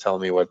know. Tell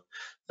me what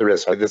the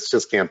risks are. This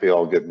just can't be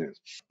all good news.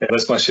 Yeah,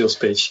 that's my sales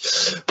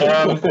pitch.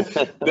 No,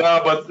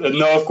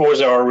 of course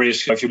there are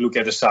risks. If you look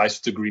at the size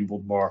of the green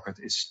bond market,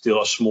 it's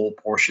still a small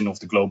portion of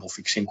the global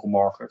fixed income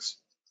market.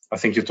 I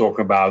think you're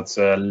talking about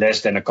less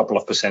than a couple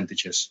of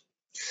percentages.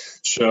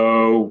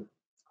 So,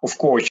 of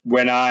course,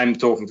 when I'm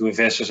talking to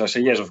investors, I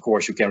say, yes, of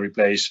course, you can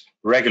replace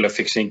regular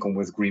fixed income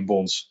with green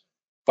bonds.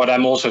 But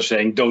I'm also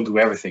saying don't do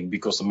everything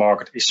because the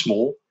market is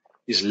small,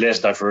 is less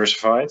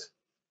diversified.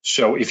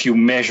 So if you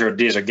measure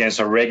this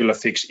against a regular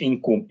fixed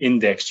income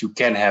index, you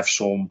can have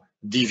some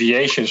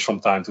deviations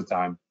from time to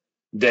time.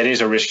 That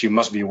is a risk you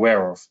must be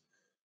aware of.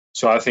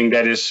 So I think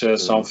that is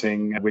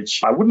something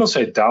which I would not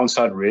say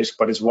downside risk,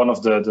 but it's one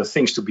of the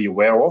things to be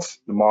aware of.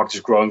 The market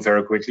is growing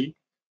very quickly,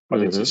 but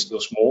it's still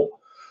small.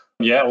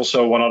 Yeah,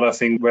 also one other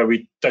thing where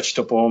we touched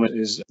upon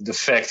is the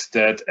fact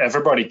that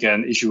everybody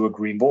can issue a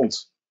green bond.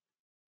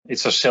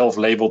 It's a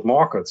self-labeled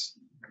market.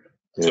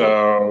 Yeah.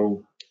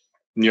 So,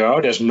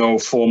 there's no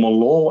formal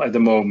law at the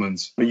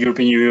moment. The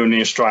European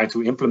Union is trying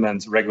to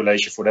implement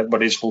regulation for that,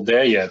 but it's not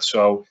there yet.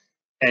 So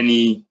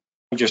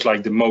just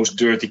like the most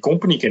dirty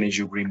company can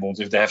issue green bonds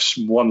if they have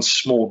one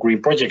small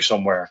green project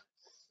somewhere.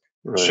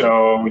 Right.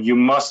 So you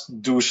must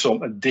do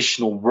some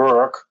additional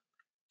work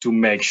to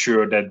make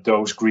sure that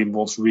those green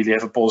bonds really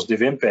have a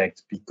positive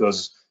impact.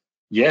 Because,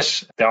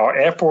 yes, there are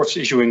airports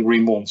issuing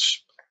green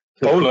bonds.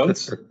 Poland,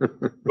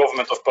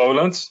 government of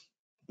Poland,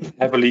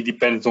 heavily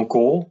dependent on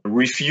coal,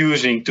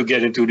 refusing to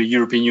get into the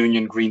European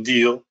Union Green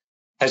Deal,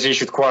 has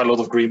issued quite a lot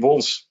of green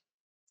bonds.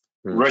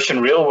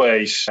 Russian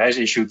Railways has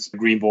issued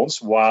green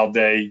bonds, while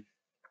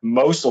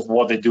most of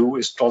what they do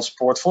is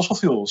transport fossil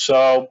fuels.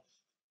 So,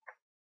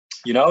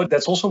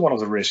 that's also one of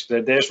the risks,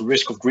 that there's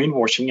risk of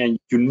greenwashing, and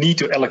you need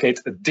to allocate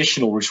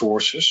additional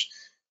resources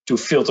to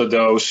filter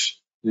those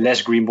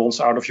less green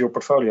bonds out of your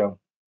portfolio.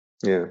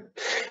 Yeah.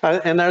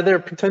 And are there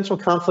potential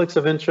conflicts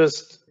of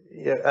interest?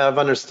 I've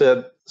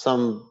understood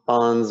some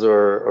bonds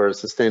or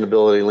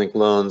sustainability-linked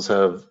loans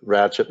have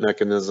ratchet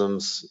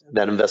mechanisms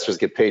that investors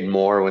get paid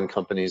more when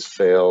companies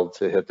fail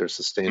to hit their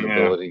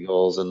sustainability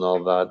goals and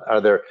all that. Are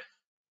there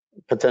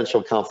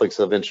potential conflicts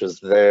of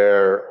interest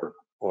there?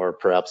 Or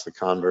perhaps the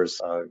converse,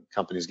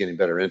 companies getting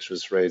better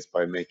interest rates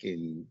by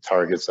making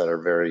targets that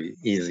are very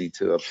easy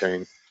to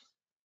obtain?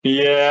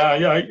 Yeah,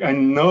 I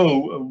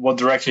know what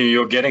direction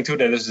you're getting to.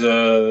 That is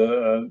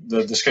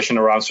the discussion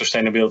around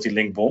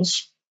sustainability-linked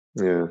bonds.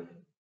 Yeah,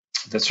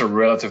 that's a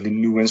relatively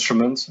new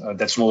instrument.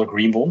 That's not a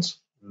green bond.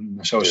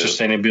 So a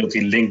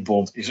sustainability-linked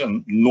bond is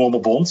a normal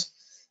bond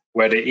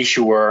where the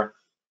issuer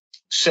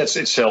sets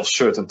itself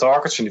certain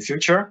targets in the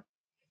future.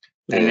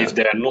 And if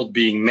they're not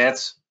being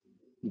met,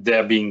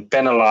 they're being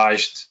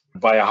penalized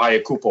by a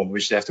higher coupon,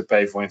 which they have to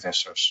pay for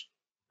investors.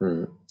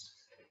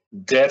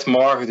 That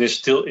market is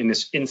still in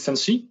its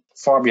infancy,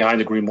 far behind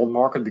the green bond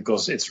market,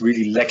 because it's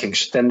really lacking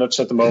standards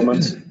at the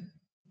moment.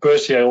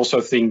 Personally, I also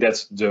think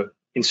that the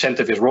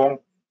incentive is wrong.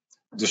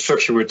 The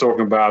structure we're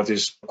talking about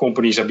is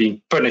companies are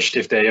being punished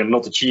if they are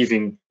not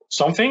achieving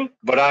something.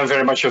 But I'm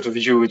very much of the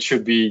view it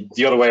should be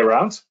the other way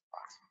around.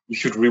 You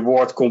should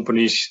reward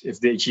companies if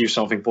they achieve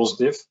something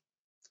positive.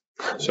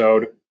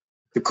 So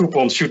the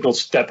coupon should not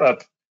step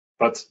up,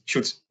 but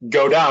should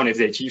go down if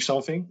they achieve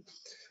something.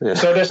 Yeah.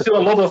 So there's still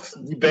a lot of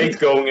debate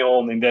going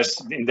on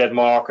in that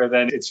market,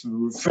 and it's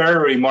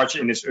very much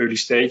in its early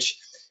stage.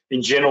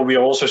 In general, we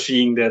are also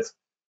seeing that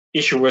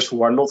issuers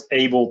who are not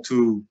able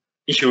to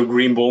issue a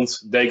green bond,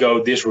 they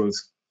go this route.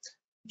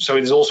 So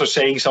it is also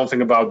saying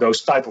something about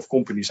those type of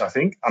companies, I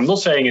think. I'm not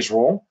saying it's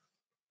wrong,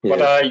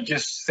 but I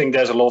just think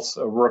there's a lot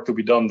of work to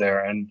be done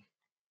there. And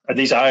at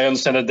least I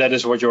understand that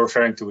is what you're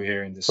referring to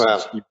here in this.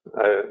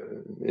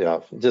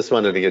 Well, just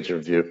wanted to get your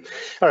view.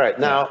 All right,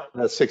 now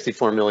a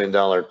 $64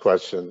 million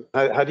question.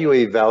 How do you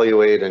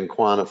evaluate and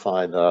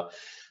quantify the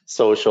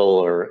social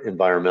or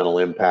environmental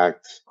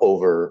impact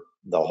over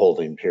the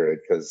holding period?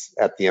 Because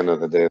at the end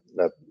of the day,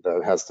 that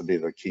has to be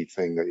the key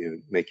thing that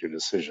you make your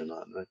decision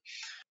on, right?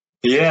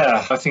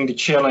 Yeah, I think the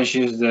challenge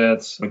is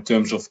that in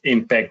terms of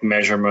impact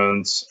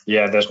measurements,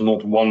 there's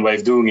not one way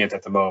of doing it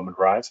at the moment,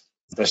 right?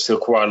 There's still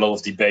quite a lot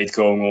of debate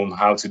going on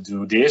how to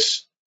do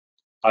this.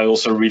 I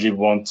also really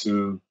want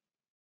to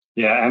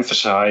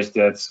emphasize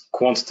that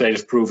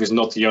quantitative proof is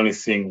not the only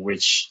thing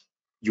which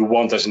you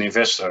want as an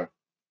investor.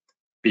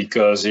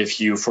 Because if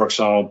you, for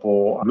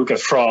example, look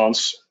at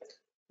France,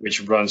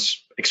 which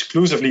runs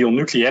exclusively on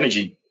nuclear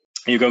energy,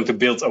 and you're going to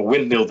build a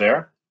windmill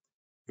there,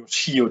 your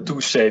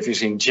CO2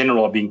 savings in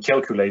general are being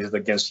calculated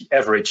against the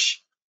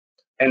average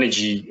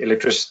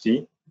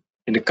electricity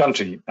in the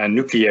country. And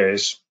nuclear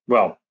is,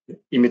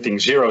 emitting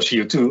zero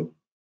CO2,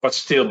 but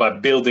still by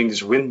building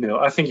this windmill,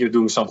 I think you're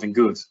doing something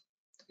good.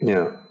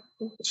 Yeah.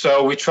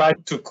 So we try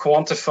to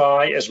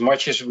quantify as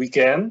much as we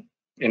can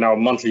in our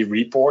monthly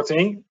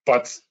reporting,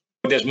 but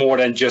there's more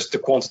than just the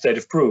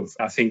quantitative proof.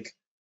 I think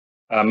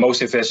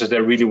most investors, they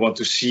really want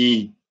to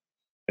see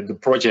the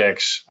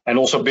projects, and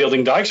also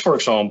building dikes, for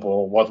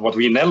example, what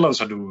we in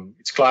Netherlands are doing.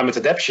 It's climate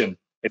adaptation.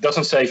 It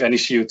doesn't save any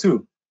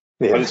CO2,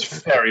 but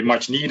it's very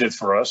much needed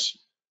for us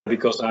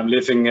because I'm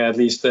living at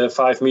least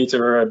 5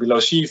 meters below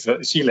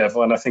sea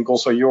level. And I think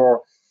also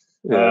your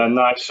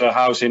nice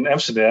house in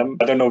Amsterdam,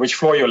 I don't know which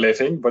floor you're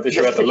living, but if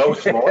you're at the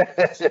lowest floor,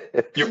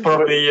 you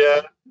probably...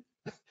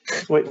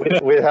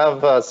 we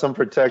have some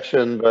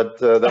protection, but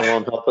that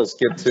won't help us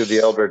get to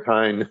the Albert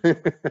Heijn.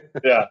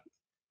 Yeah.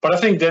 But I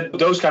think that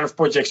those kind of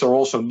projects are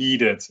also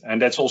needed.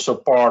 And that's also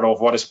part of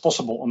what is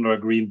possible under a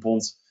green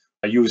bond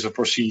use of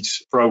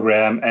proceeds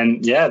program.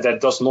 And that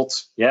does not,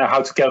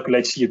 how to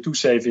calculate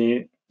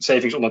CO2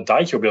 savings on a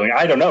dike you're building.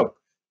 I don't know.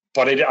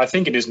 But I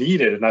think it is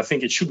needed. And I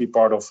think it should be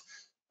part of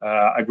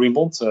a green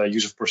bond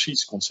use of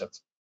proceeds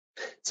concept.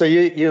 So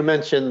you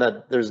mentioned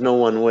that there's no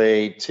one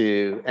way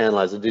to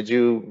analyze it. Did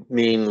you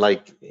mean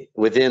like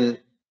within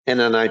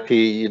NNIP,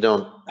 you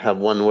don't have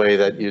one way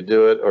that you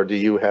do it, or do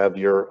you have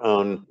your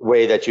own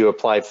way that you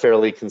apply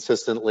fairly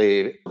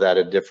consistently that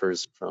it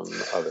differs from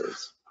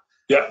others?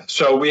 Yeah,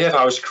 so we have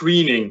our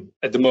screening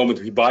at the moment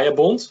we buy a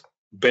bond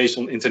based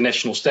on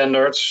international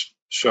standards.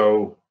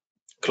 So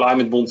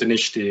Climate Bond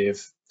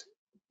Initiative,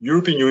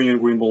 European Union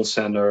Green Bond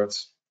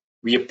Standards.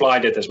 We apply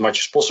that as much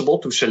as possible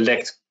to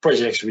select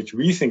projects which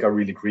we think are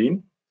really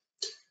green.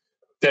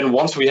 Then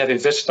once we have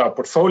invested our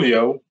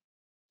portfolio,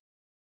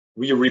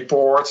 we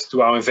report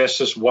to our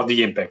investors what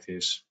the impact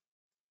is.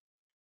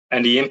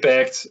 And the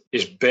impact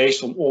is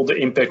based on all the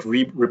impact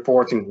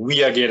reporting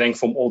we are getting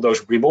from all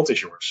those green bond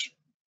issuers.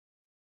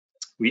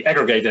 We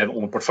aggregate that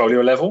on a portfolio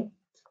level.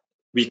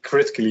 We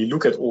critically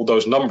look at all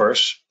those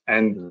numbers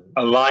and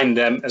align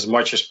them as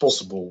much as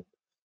possible.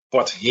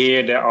 But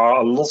here there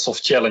are lots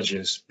of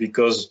challenges,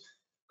 because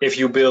if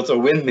you build a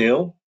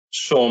windmill,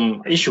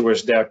 some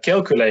issuers, they're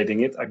calculating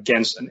it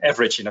against an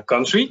average in a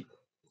country.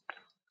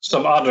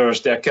 Some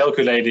others, they're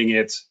calculating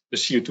it, the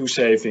CO2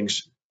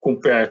 savings,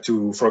 compared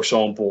to, for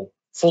example,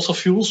 fossil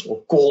fuels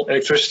or coal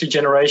electricity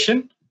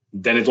generation.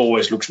 Then it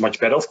always looks much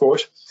better, of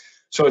course.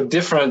 So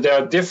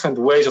there are different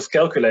ways of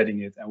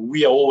calculating it. And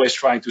we are always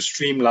trying to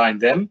streamline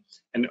them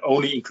and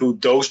only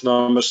include those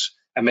numbers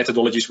and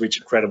methodologies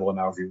which are credible in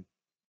our view.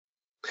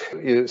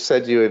 You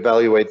said you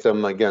evaluate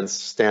them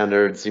against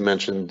standards. You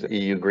mentioned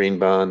EU Green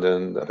Bond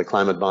and the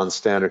Climate Bond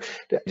Standard.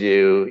 Do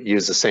you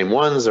use the same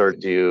ones, or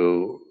do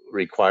you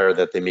require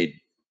that they meet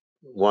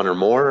one or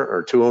more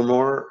or two or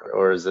more,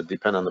 or does it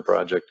depend on the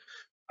project?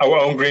 Our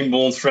own green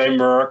bond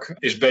framework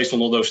is based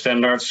on all those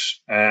standards,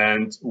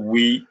 and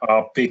we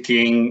are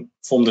picking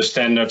from the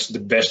standards the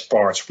best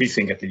parts, we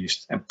think at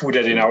least, and put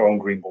that in our own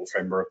green bond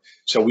framework.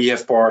 So we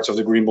have parts of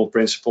the green bond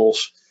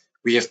principles,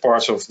 we have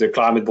parts of the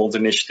Climate Bond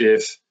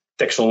Initiative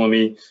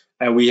taxonomy,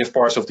 and we have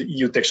parts of the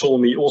EU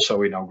taxonomy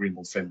also in our green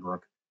bond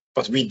framework.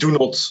 But we do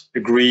not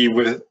agree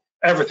with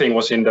everything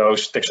what's in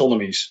those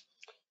taxonomies.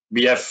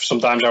 We have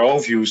sometimes our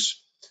own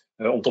views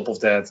on top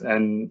of that,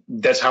 and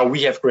that's how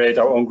we have created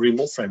our own green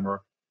bond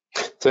framework.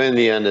 So in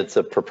the end, it's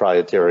a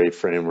proprietary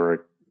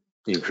framework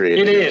you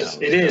created.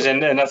 It is.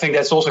 And I think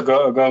that's also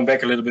going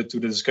back a little bit to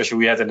the discussion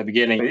we had in the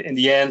beginning. In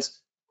the end,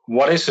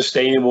 what is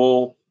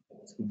sustainable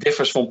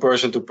differs from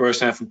person to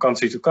person and from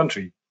country to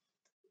country.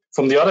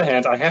 From the other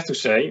hand, I have to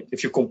say,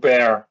 if you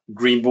compare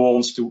green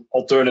bonds to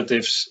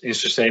alternatives in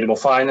sustainable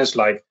finance,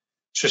 like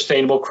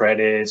sustainable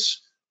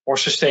credits or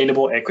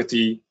sustainable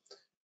equity,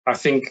 I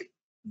think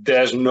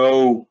there's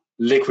no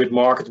liquid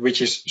market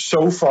which is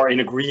so far in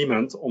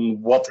agreement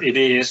on what it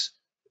is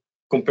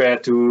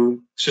compared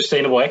to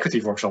sustainable equity,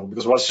 for example.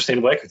 Because what's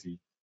sustainable equity?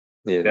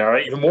 Yeah. There are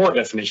even more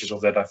definitions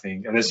of that, I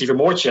think, and it's even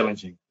more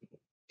challenging.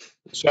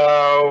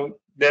 So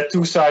there are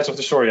two sides of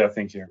the story, I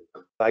think, here.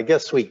 I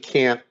guess we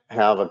can't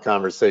have a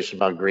conversation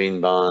about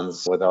green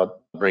bonds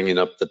without bringing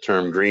up the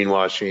term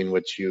greenwashing,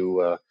 which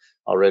you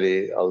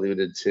already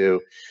alluded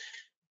to.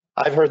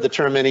 I've heard the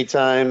term many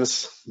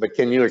times, but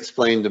can you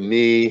explain to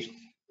me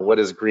what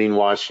is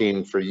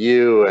greenwashing for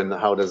you, and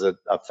how does it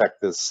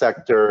affect this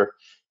sector,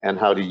 and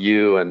how do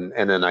you and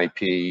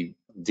NNIP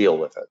deal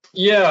with it?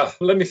 Yeah,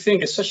 let me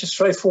think. It's such a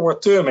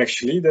straightforward term,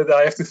 actually, that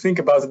I have to think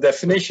about the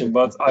definition.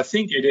 But I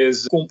think it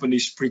is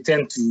companies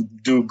pretend to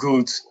do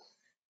good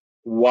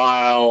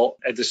while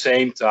at the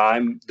same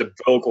time the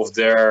bulk of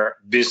their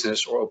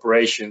business or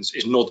operations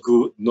is not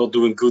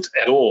doing good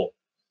at all.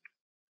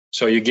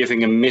 So you're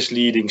giving a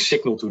misleading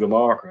signal to the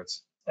market.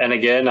 And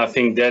again, I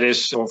think that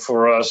is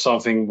for us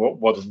something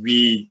what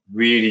we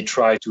really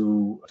try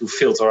to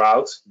filter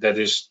out. That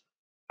is,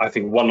 I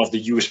think, one of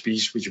the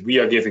USPs which we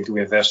are giving to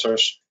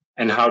investors.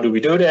 And how do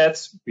we do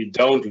that? We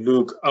don't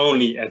look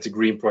only at the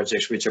green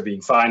projects which are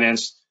being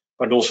financed,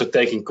 but also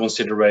take in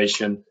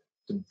consideration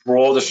the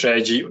broader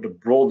strategy or the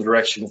broad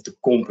direction of the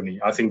company.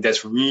 I think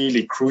that's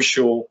really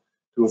crucial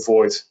to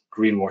avoid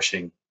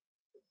greenwashing.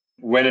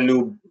 When a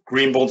new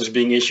green bond is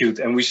being issued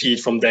and we see it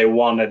from day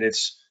one that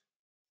it's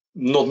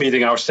not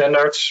meeting our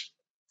standards,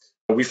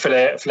 we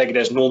flag it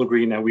as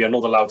non-green and we are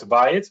not allowed to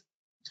buy it.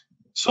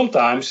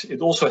 Sometimes it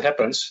also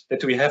happens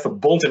that we have a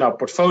bond in our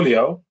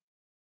portfolio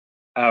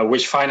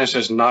which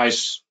finances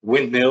nice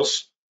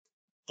windmills,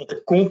 but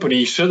the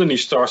company suddenly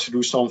starts to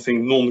do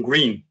something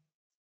non-green,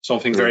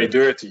 something very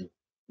dirty.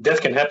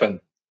 That can happen.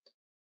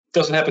 It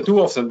doesn't happen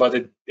too often, but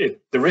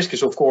the risk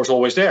is, of course,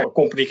 always there. A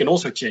company can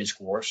also change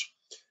course.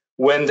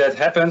 When that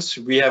happens,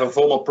 we have a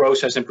formal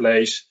process in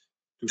place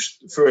to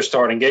first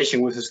start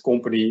engaging with this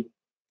company.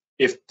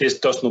 If this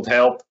does not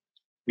help,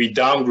 we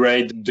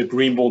downgrade the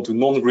green bond to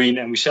non-green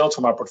and we sell it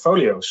from our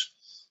portfolios.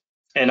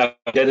 And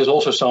that is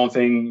also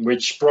something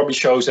which probably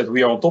shows that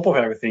we are on top of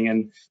everything.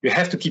 And you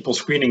have to keep on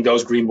screening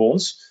those green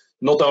bonds,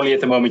 not only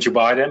at the moment you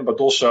buy them, but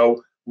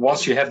also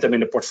once you have them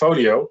in the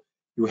portfolio,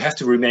 you have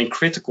to remain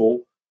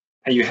critical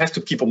and you have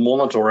to keep on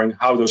monitoring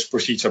how those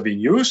proceeds are being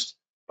used,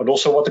 but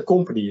also what the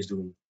company is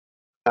doing.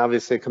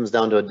 Obviously, it comes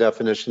down to a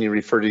definition. You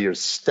refer to your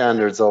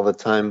standards all the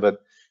time,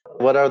 but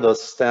what are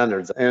those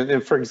standards?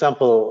 And for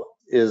example,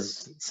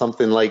 is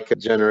something like a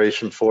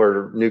Generation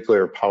 4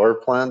 nuclear power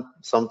plant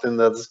something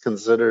that's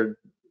considered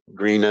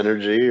green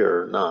energy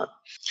or not?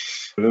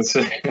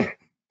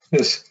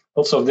 There's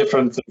lots of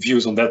different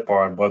views on that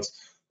part, but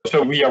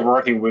so we are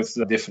working with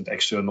different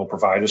external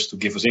providers to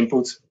give us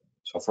input.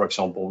 So, for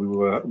example, we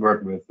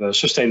work with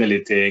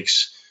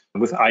Sustainalytics,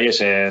 with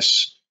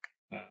ISS,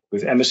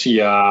 with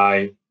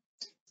MSCI.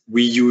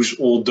 We use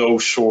all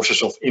those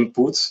sources of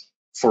input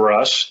for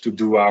us to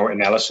do our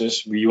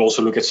analysis. We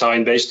also look at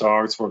science-based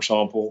targets, for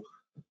example.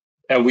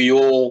 And we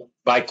all,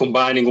 by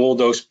combining all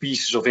those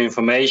pieces of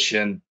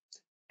information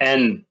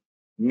and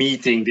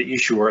meeting the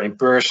issuer in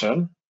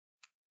person,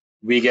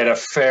 we get a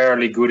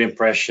fairly good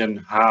impression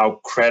how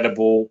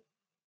credible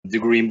the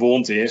green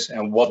bond is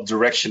and what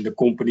direction the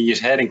company is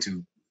heading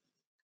to.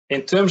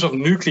 In terms of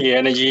nuclear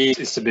energy,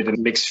 it's a bit of a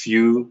mixed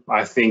view.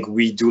 I think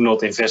we do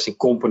not invest in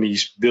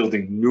companies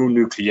building new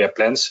nuclear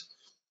plants.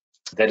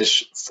 That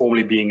is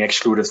formally being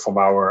excluded from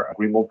our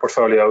green bond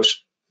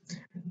portfolios.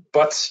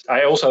 But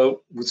I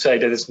also would say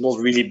that it's not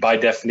really by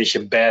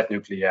definition bad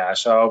nuclear.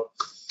 So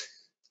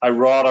I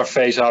rather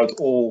phase out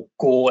all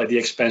coal at the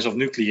expense of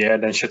nuclear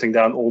than shutting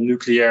down all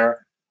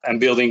nuclear and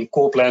building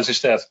coal plants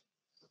instead.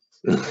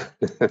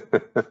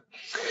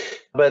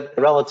 But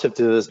relative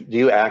to this, do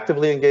you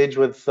actively engage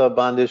with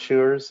bond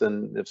issuers?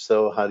 And if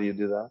so, how do you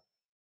do that?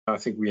 I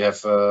think we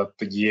have per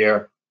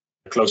year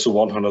close to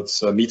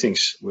 100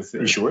 meetings with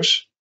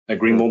issuers,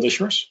 green bond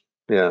issuers.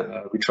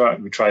 Yeah, we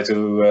try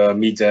to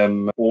meet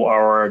them, all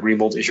our green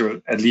bond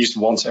issuers, at least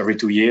once every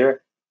 2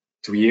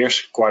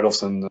 years, quite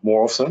often,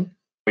 more often.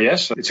 But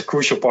yes, it's a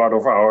crucial part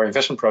of our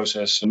investment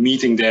process,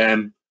 meeting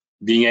them,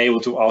 being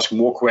able to ask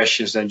more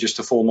questions than just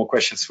a formal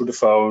question through the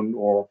phone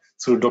or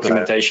through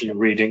documentation you're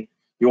reading.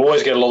 You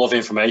always get a lot of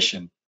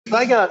information.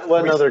 I got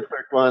one other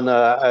quick one.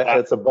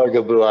 It's a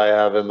bugaboo I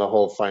have in the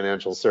whole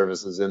financial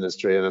services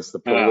industry, and it's the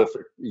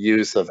prolific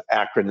use of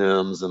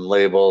acronyms and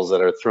labels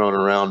that are thrown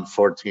around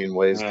 14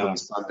 ways come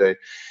Sunday.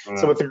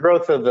 So with the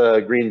growth of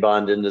the green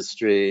bond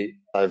industry,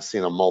 I've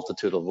seen a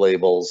multitude of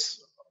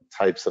labels,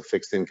 types of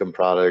fixed income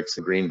products,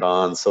 green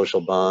bonds,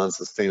 social bonds,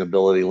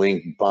 sustainability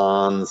linked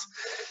bonds,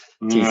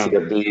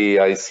 TCFD,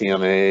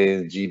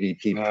 ICMA,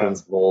 GBP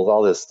principles,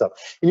 all this stuff.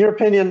 In your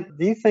opinion,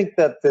 do you think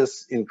that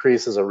this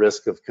increases a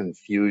risk of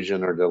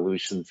confusion or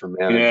dilution for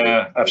managers?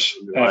 Yeah,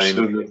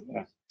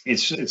 absolutely.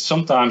 It's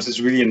sometimes it's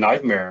really a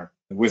nightmare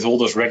with all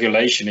this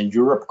regulation in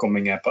Europe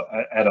coming at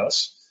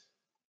us.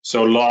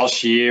 So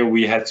last year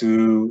we had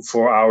to,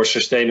 for our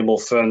sustainable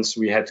funds,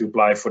 we had to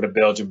apply for the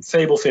Belgium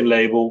Fabelfin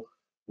label.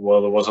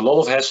 Well, there was a lot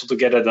of hassle to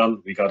get that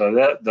done. We got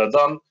that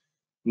done.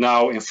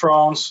 Now in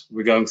France,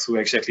 we're going through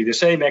exactly the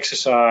same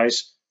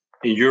exercise.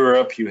 In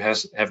Europe, you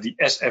have the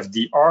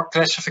SFDR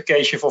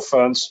classification for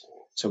funds.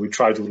 So we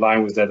try to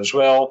align with that as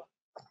well.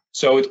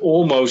 So it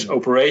almost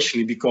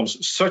operationally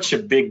becomes such a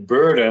big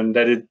burden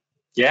that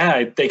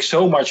it takes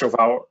so much of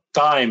our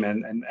time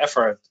and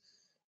effort.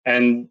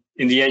 And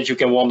in the end, you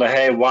can wonder,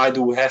 hey, why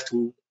do we have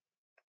to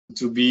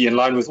be in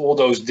line with all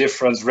those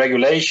different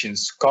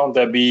regulations? Can't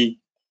there be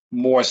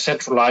more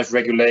centralized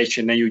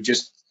regulation and you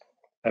just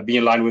be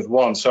in line with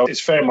one? So it's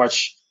very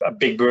much a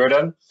big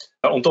burden.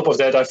 On top of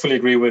that, I fully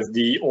agree with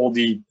all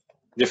the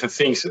different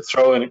things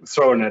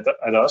thrown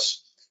at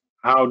us.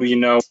 How do you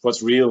know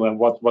what's real and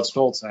what's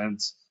not? And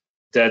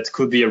that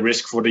could be a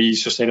risk for the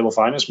sustainable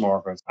finance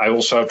market. I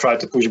also try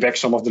to push back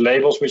some of the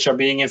labels which are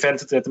being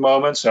invented at the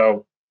moment.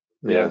 So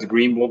we have the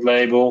green bond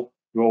label.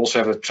 We also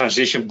have a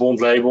transition bond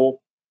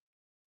label.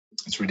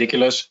 It's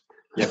ridiculous.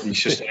 You have the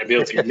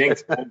sustainability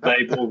linked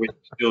label, which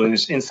is still in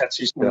its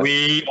infancy. Yeah.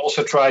 We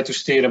also try to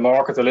steer the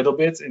market a little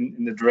bit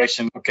in the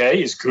direction,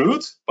 okay, it's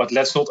good, but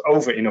let's not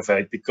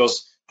over-innovate,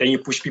 because then you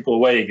push people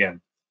away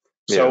again.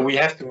 So we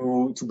have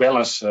to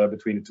balance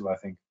between the two, I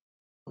think.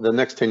 The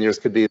next 10 years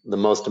could be the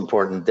most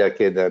important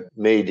decade that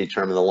may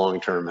determine the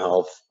long-term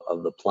health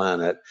of the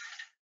planet.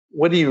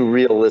 What do you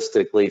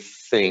realistically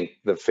think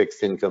the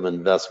fixed income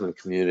investment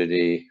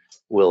community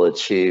will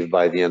achieve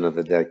by the end of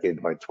the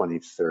decade, by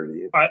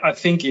 2030? I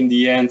think in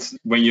the end,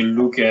 when you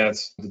look at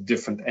the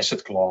different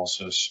asset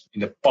classes,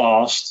 in the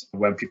past,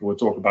 when people were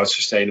talking about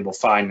sustainable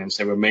finance,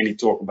 they were mainly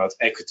talking about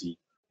equity.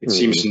 It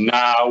seems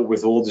now,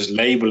 with all this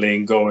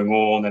labeling going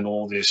on and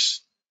all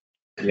this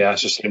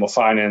sustainable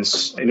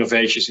finance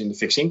innovations in the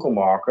fixed income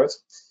market,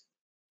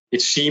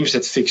 it seems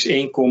that fixed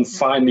income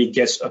finally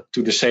gets up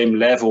to the same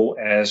level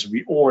as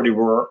we already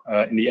were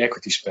in the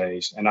equity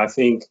space. And I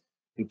think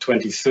in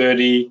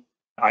 2030,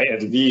 I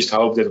at least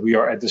hope that we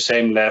are at the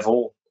same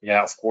level.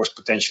 Yeah, of course,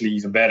 potentially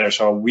even better.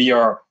 So we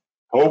are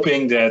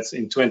hoping that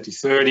in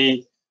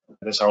 2030,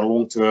 that's our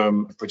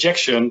long-term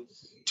projection,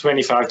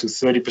 25 to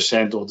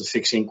 30% of the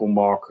fixed income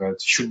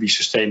market should be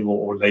sustainable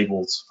or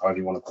labeled, however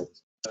you want to call it.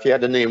 If you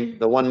had to name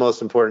the one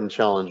most important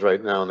challenge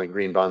right now in the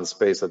green bond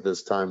space at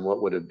this time,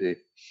 what would it be?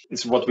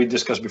 It's what we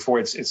discussed before.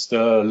 It's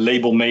the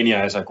Labelmania,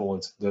 as I call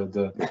it.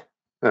 The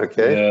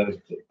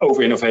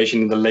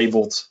over-innovation in the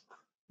labeled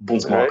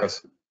bond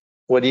market.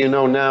 What do you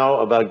know now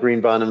about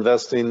green bond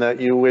investing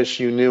that you wish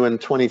you knew in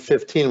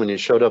 2015 when you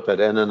showed up at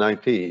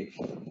NNIP?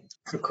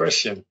 Good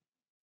question.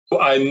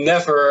 I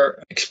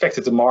never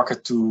expected the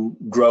market to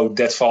grow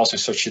that fast in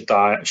such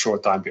a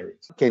short time period.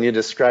 Can you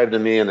describe to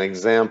me an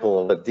example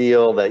of a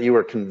deal that you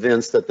were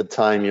convinced at the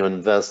time you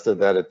invested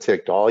that it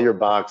ticked all your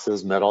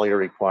boxes, met all your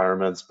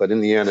requirements, but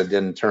in the end it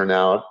didn't turn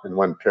out and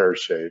went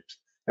pear-shaped?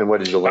 And what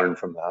did you learn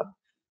from that?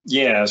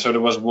 Yeah, so there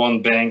was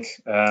one bank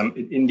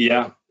in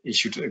India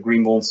issued a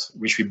green bond,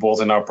 which we bought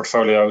in our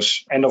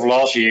portfolios. End of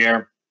last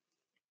year,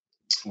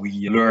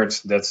 we learned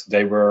that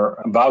they were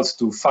about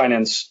to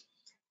finance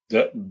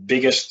the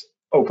biggest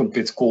open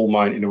pit coal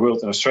mine in the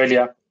world in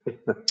Australia.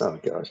 Oh,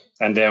 gosh.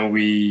 And then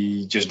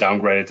we just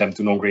downgraded them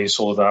to non-green,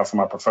 sold it out from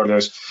our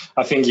portfolios.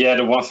 I think,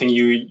 the one thing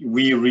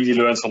we really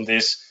learned from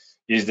this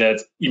is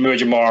that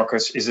emerging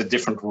markets is a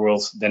different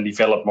world than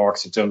developed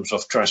markets in terms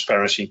of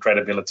transparency and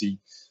credibility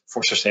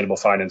for sustainable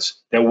finance.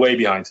 They're way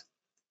behind.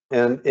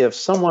 And if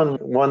someone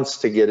wants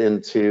to get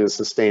into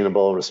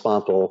sustainable,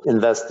 responsible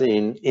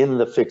investing in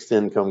the fixed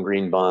income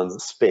green bond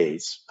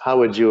space, how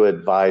would you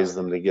advise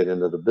them to get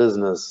into the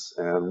business,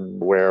 and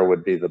where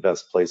would be the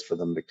best place for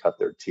them to cut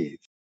their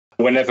teeth?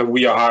 Whenever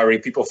we are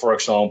hiring people, for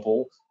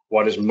example,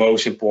 what is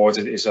most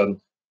important is a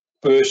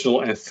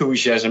personal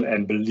enthusiasm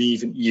and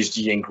belief in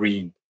ESG and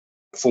green.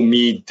 For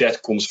me,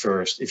 that comes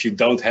first. If you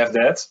don't have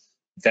that,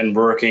 then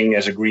working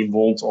as a green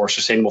bond or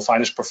sustainable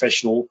finance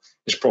professional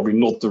is probably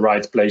not the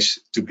right place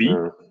to be.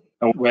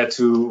 And where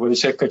to, when you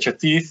say cut your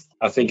teeth,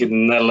 I think in the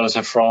Netherlands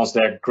and France,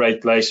 they're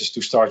great places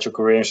to start your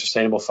career in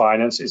sustainable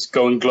finance. It's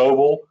going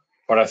global,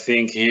 but I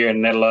think here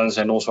in the Netherlands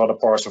and also other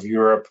parts of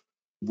Europe,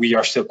 we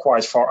are still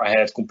quite far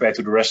ahead compared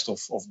to the rest of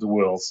the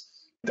world.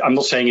 I'm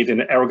not saying it in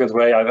an arrogant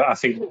way. I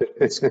think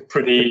it's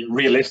pretty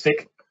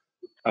realistic.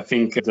 I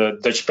think the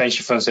Dutch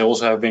pension funds, they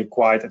also have been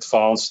quite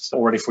advanced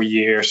already for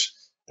years,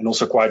 and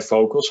also quite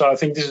vocal. So I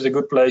think this is a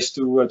good place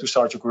to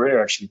start your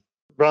career, actually.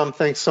 Bram,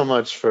 thanks so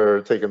much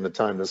for taking the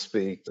time to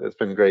speak. It's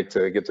been great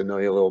to get to know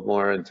you a little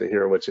more and to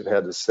hear what you've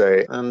had to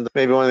say. And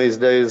maybe one of these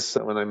days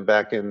when I'm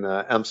back in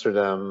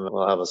Amsterdam,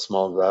 we'll have a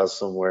small glass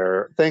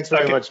somewhere. Thanks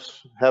very much.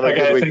 Have a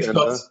good weekend.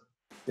 Thanks,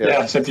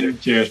 yeah, same to you.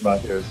 Cheers, bye.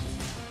 Cheers.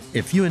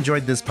 If you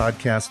enjoyed this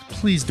podcast,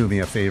 please do me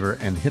a favor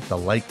and hit the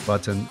like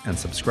button and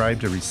subscribe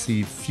to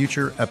receive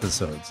future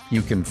episodes.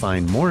 You can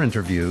find more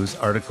interviews,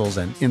 articles,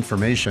 and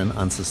information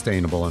on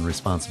sustainable and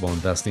responsible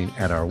investing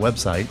at our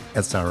website,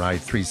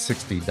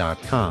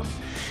 sri360.com.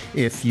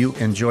 If you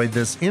enjoyed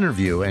this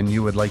interview and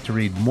you would like to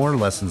read more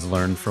lessons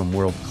learned from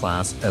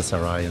world-class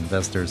SRI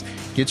investors,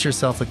 get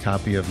yourself a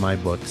copy of my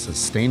book,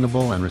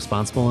 Sustainable and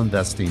Responsible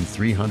Investing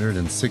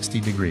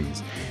 360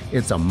 Degrees.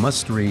 It's a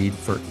must-read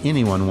for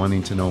anyone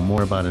wanting to know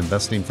more about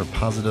investing for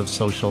positive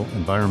social,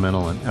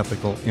 environmental, and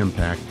ethical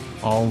impact,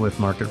 all with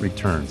market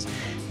returns.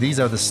 These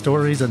are the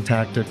stories and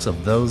tactics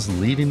of those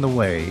leading the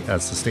way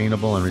as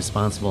sustainable and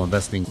responsible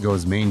investing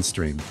goes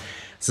mainstream.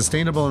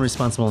 Sustainable and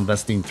Responsible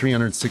Investing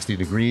 360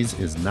 Degrees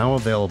is now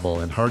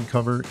available in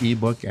hardcover,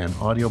 ebook, and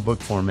audiobook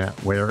format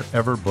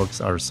wherever books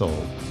are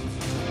sold.